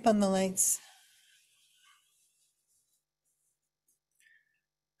can flip on the lights.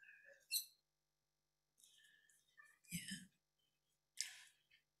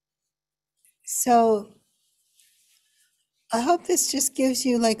 So I hope this just gives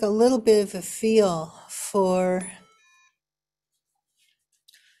you like a little bit of a feel for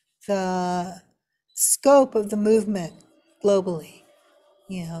the scope of the movement globally.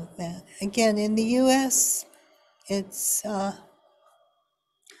 That again, in the US, it's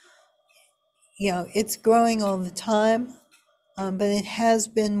it's growing all the time, but it has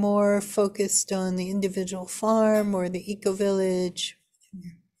been more focused on the individual farm or the eco-village.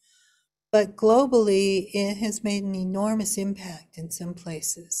 But globally, it has made an enormous impact in some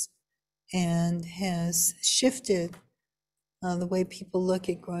places and has shifted the way people look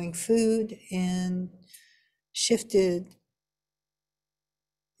at growing food, and shifted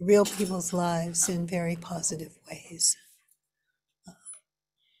real people's lives in very positive ways.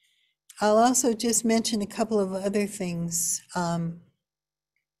 I'll also just mention a couple of other things.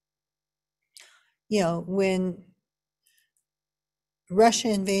 When Russia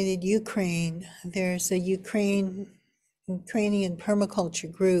invaded Ukraine, there's a Ukrainian permaculture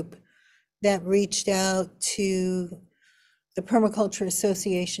group that reached out to the Permaculture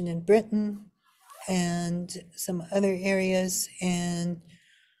Association in Britain and some other areas, and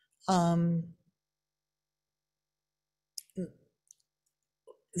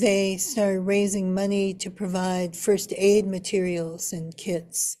they started raising money to provide first aid materials and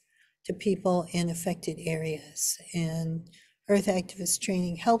kits to people in affected areas. And Earth Activist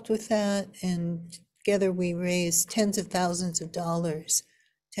Training helped with that, and together we raised tens of thousands of dollars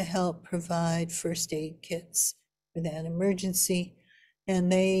to help provide first aid kits for that emergency.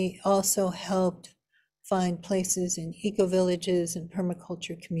 And they also helped find places in eco-villages and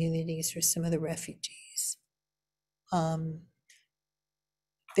permaculture communities for some of the refugees.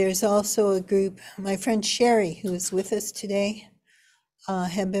 There's also a group, my friend Sherry, who is with us today,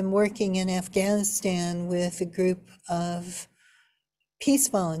 had been working in Afghanistan with a group of peace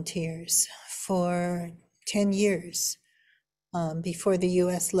volunteers for 10 years before the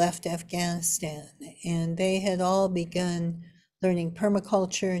US left Afghanistan. And they had all begun learning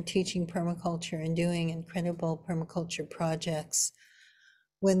permaculture and teaching permaculture and doing incredible permaculture projects.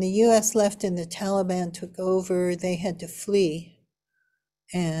 When the US left and the Taliban took over, they had to flee,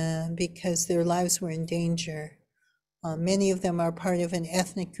 and because their lives were in danger. Many of them are part of an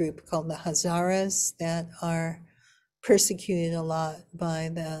ethnic group called the Hazaras that are persecuted a lot by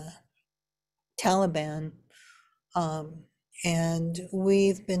the Taliban. And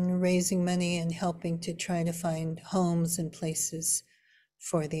we've been raising money and helping to try to find homes and places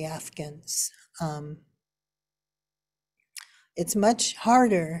for the Afghans. It's much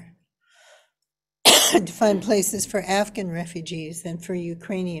harder to find places for Afghan refugees than for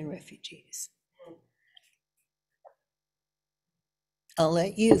Ukrainian refugees. I'll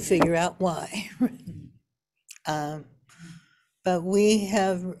let you figure out why. But we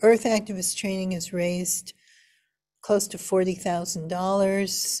have, Earth Activist Training has raised close to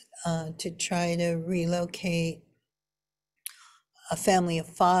 $40,000 to try to relocate a family of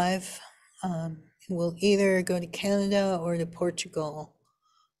 5 who will either go to Canada or to Portugal.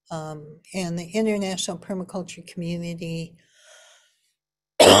 And the international permaculture community,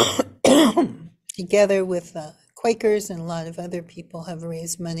 together with Quakers and a lot of other people, have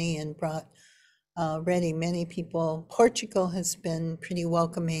raised money and brought already many people. Portugal has been pretty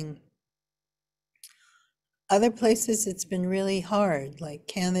welcoming. Other places it's been really hard, like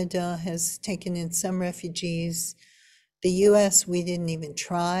Canada has taken in some refugees. The US, we didn't even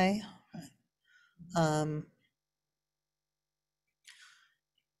try.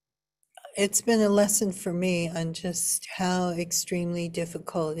 It's been a lesson for me on just how extremely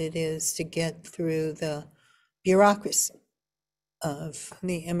difficult it is to get through the bureaucracy of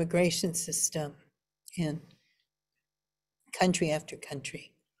the immigration system in country after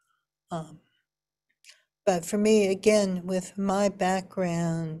country. But for me, again, with my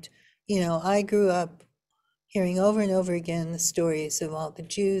background, I grew up hearing over and over again the stories of all the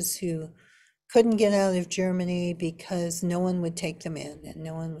Jews who couldn't get out of Germany because no one would take them in and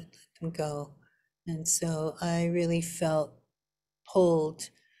no one would let them go. And so I really felt pulled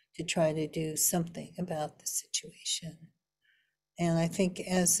to try to do something about the situation. And I think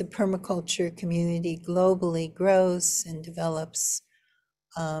as the permaculture community globally grows and develops,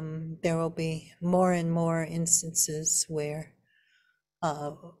 there will be more and more instances where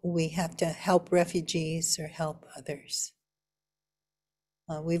we have to help refugees or help others.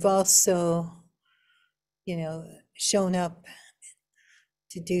 We've also, shown up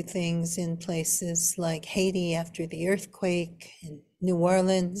to do things in places like Haiti after the earthquake, in New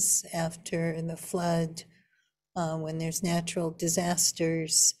Orleans after the flood, when there's natural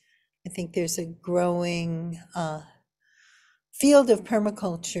disasters. I think there's a growing field of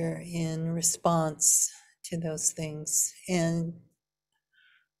permaculture in response to those things. And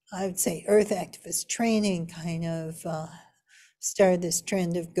I would say Earth Activist Training kind of started this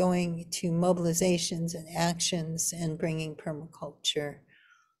trend of going to mobilizations and actions and bringing permaculture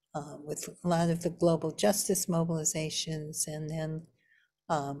with a lot of the global justice mobilizations. And then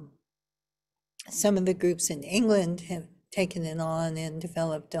some of the groups in England have taken it on and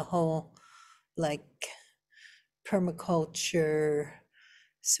developed a whole permaculture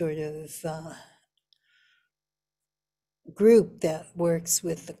sort of group that works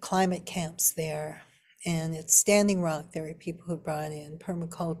with the climate camps there. And at Standing Rock, there were people who brought in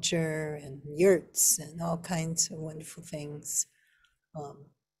permaculture and yurts and all kinds of wonderful things.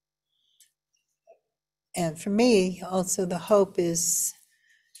 And for me, also the hope is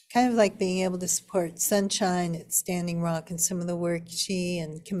kind of like being able to support Sunshine at Standing Rock and some of the work she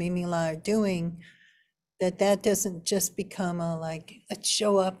and Kamimila are doing, that doesn't just become let's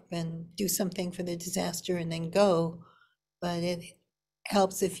show up and do something for the disaster and then go, but it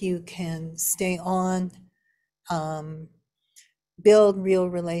helps if you can stay on, build real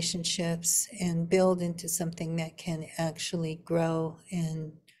relationships and build into something that can actually grow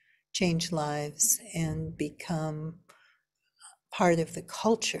and change lives and become part of the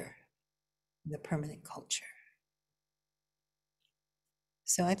culture, the permanent culture.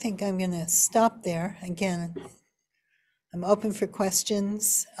 So I think I'm going to stop there. Again, I'm open for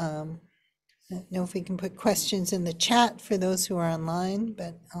questions. I don't know if we can put questions in the chat for those who are online,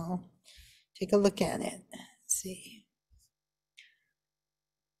 but I'll take a look at it. Let's see.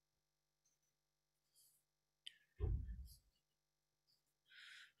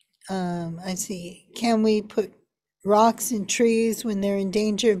 I see. Can we put rocks in trees when they're in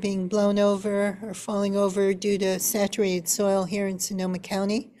danger of being blown over or falling over due to saturated soil here in Sonoma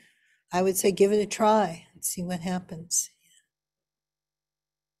County? I would say give it a try and see what happens.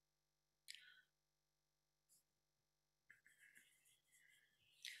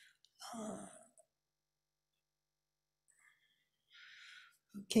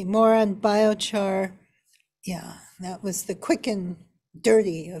 Okay, more on biochar. Yeah, that was the quick and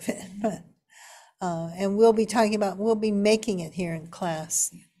dirty of it. And we'll be making it here in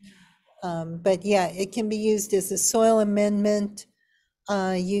class. But yeah, it can be used as a soil amendment.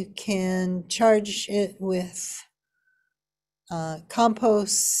 You can charge it with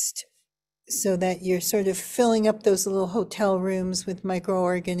compost so that you're sort of filling up those little hotel rooms with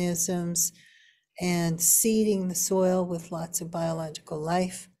microorganisms and seeding the soil with lots of biological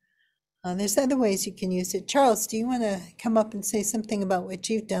life. There's other ways you can use it. Charles, do you want to come up and say something about what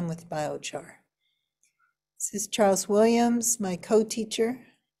you've done with biochar? This is Charles Williams, my co-teacher.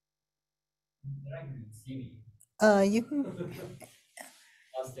 You can,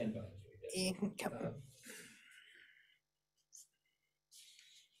 I'll stand by. you can come.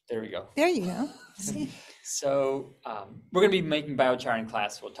 There we go. There you go. See? So we're going to be making biochar in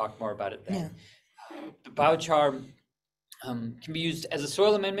class. We'll talk more about it then. The biochar can be used as a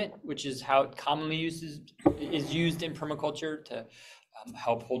soil amendment, which is how it commonly is used in permaculture to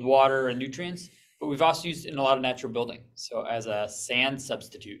help hold water and nutrients. But we've also used it in a lot of natural building. So as a sand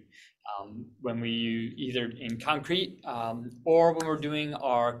substitute, when we use either in concrete or when we're doing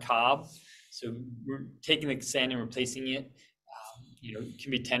our cob. So we're taking the sand and replacing it. It can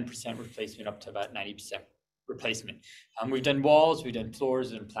be 10% replacement up to about 90% replacement. We've done walls, we've done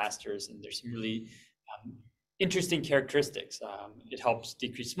floors and plasters, and there's some really interesting characteristics. It helps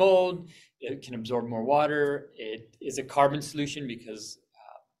decrease mold, it can absorb more water, it is a carbon solution because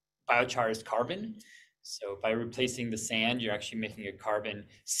biochar is carbon. So by replacing the sand, you're actually making a carbon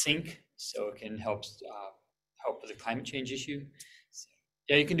sink, so it can help with the climate change issue. So,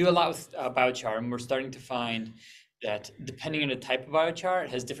 yeah, you can do a lot with biochar, and we're starting to find that depending on the type of biochar, it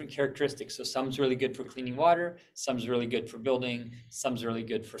has different characteristics. So some's really good for cleaning water, some's really good for building, some's really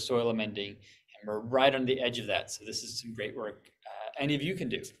good for soil amending, and we're right on the edge of that. So this is some great work any of you can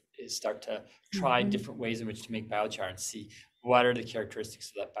do, is start to try different ways in which to make biochar and see what are the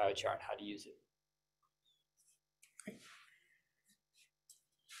characteristics of that biochar and how to use it.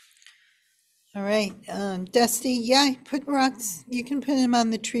 All right, Dusty, yeah, put rocks, you can put them on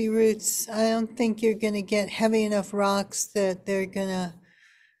the tree roots. I don't think you're gonna get heavy enough rocks that they're gonna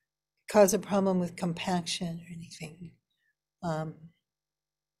cause a problem with compaction or anything.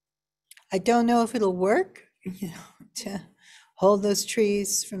 I don't know if it'll work, to hold those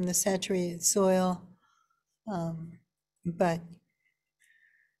trees from the saturated soil, but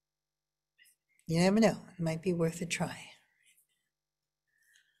you never know, it might be worth a try.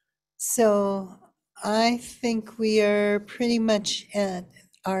 So I think we are pretty much at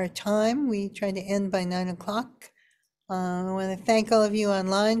our time. We try to end by 9 o'clock. I want to thank all of you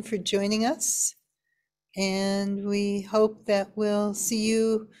online for joining us. And we hope that we'll see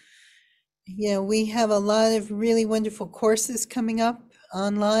you. We have a lot of really wonderful courses coming up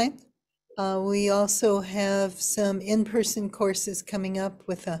online. We also have some in-person courses coming up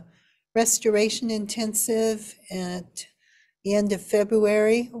with a restoration intensive at the end of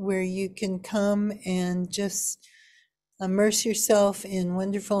February, where you can come and just immerse yourself in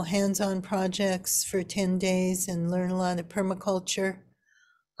wonderful hands-on projects for 10 days and learn a lot of permaculture.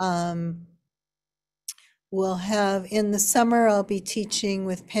 We'll have, in the summer, I'll be teaching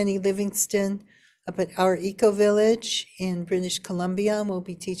with Penny Livingston up at our Eco Village in British Columbia. We'll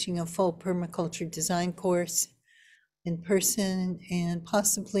be teaching a full permaculture design course in person, and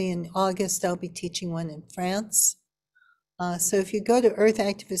possibly in August, I'll be teaching one in France. So if you go to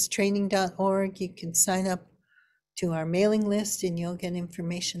earthactivisttraining.org, you can sign up to our mailing list and you'll get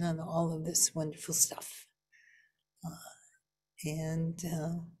information on all of this wonderful stuff. And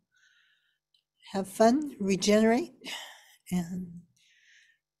have fun, regenerate, and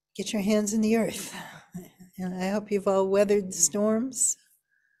get your hands in the earth. And I hope you've all weathered the storms.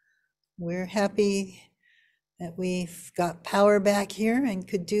 We're happy that we've got power back here and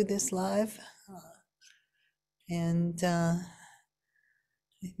could do this live. And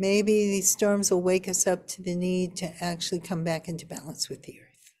maybe these storms will wake us up to the need to actually come back into balance with the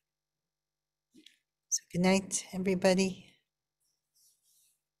earth. So good night, everybody.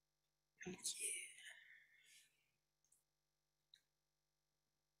 Thank you.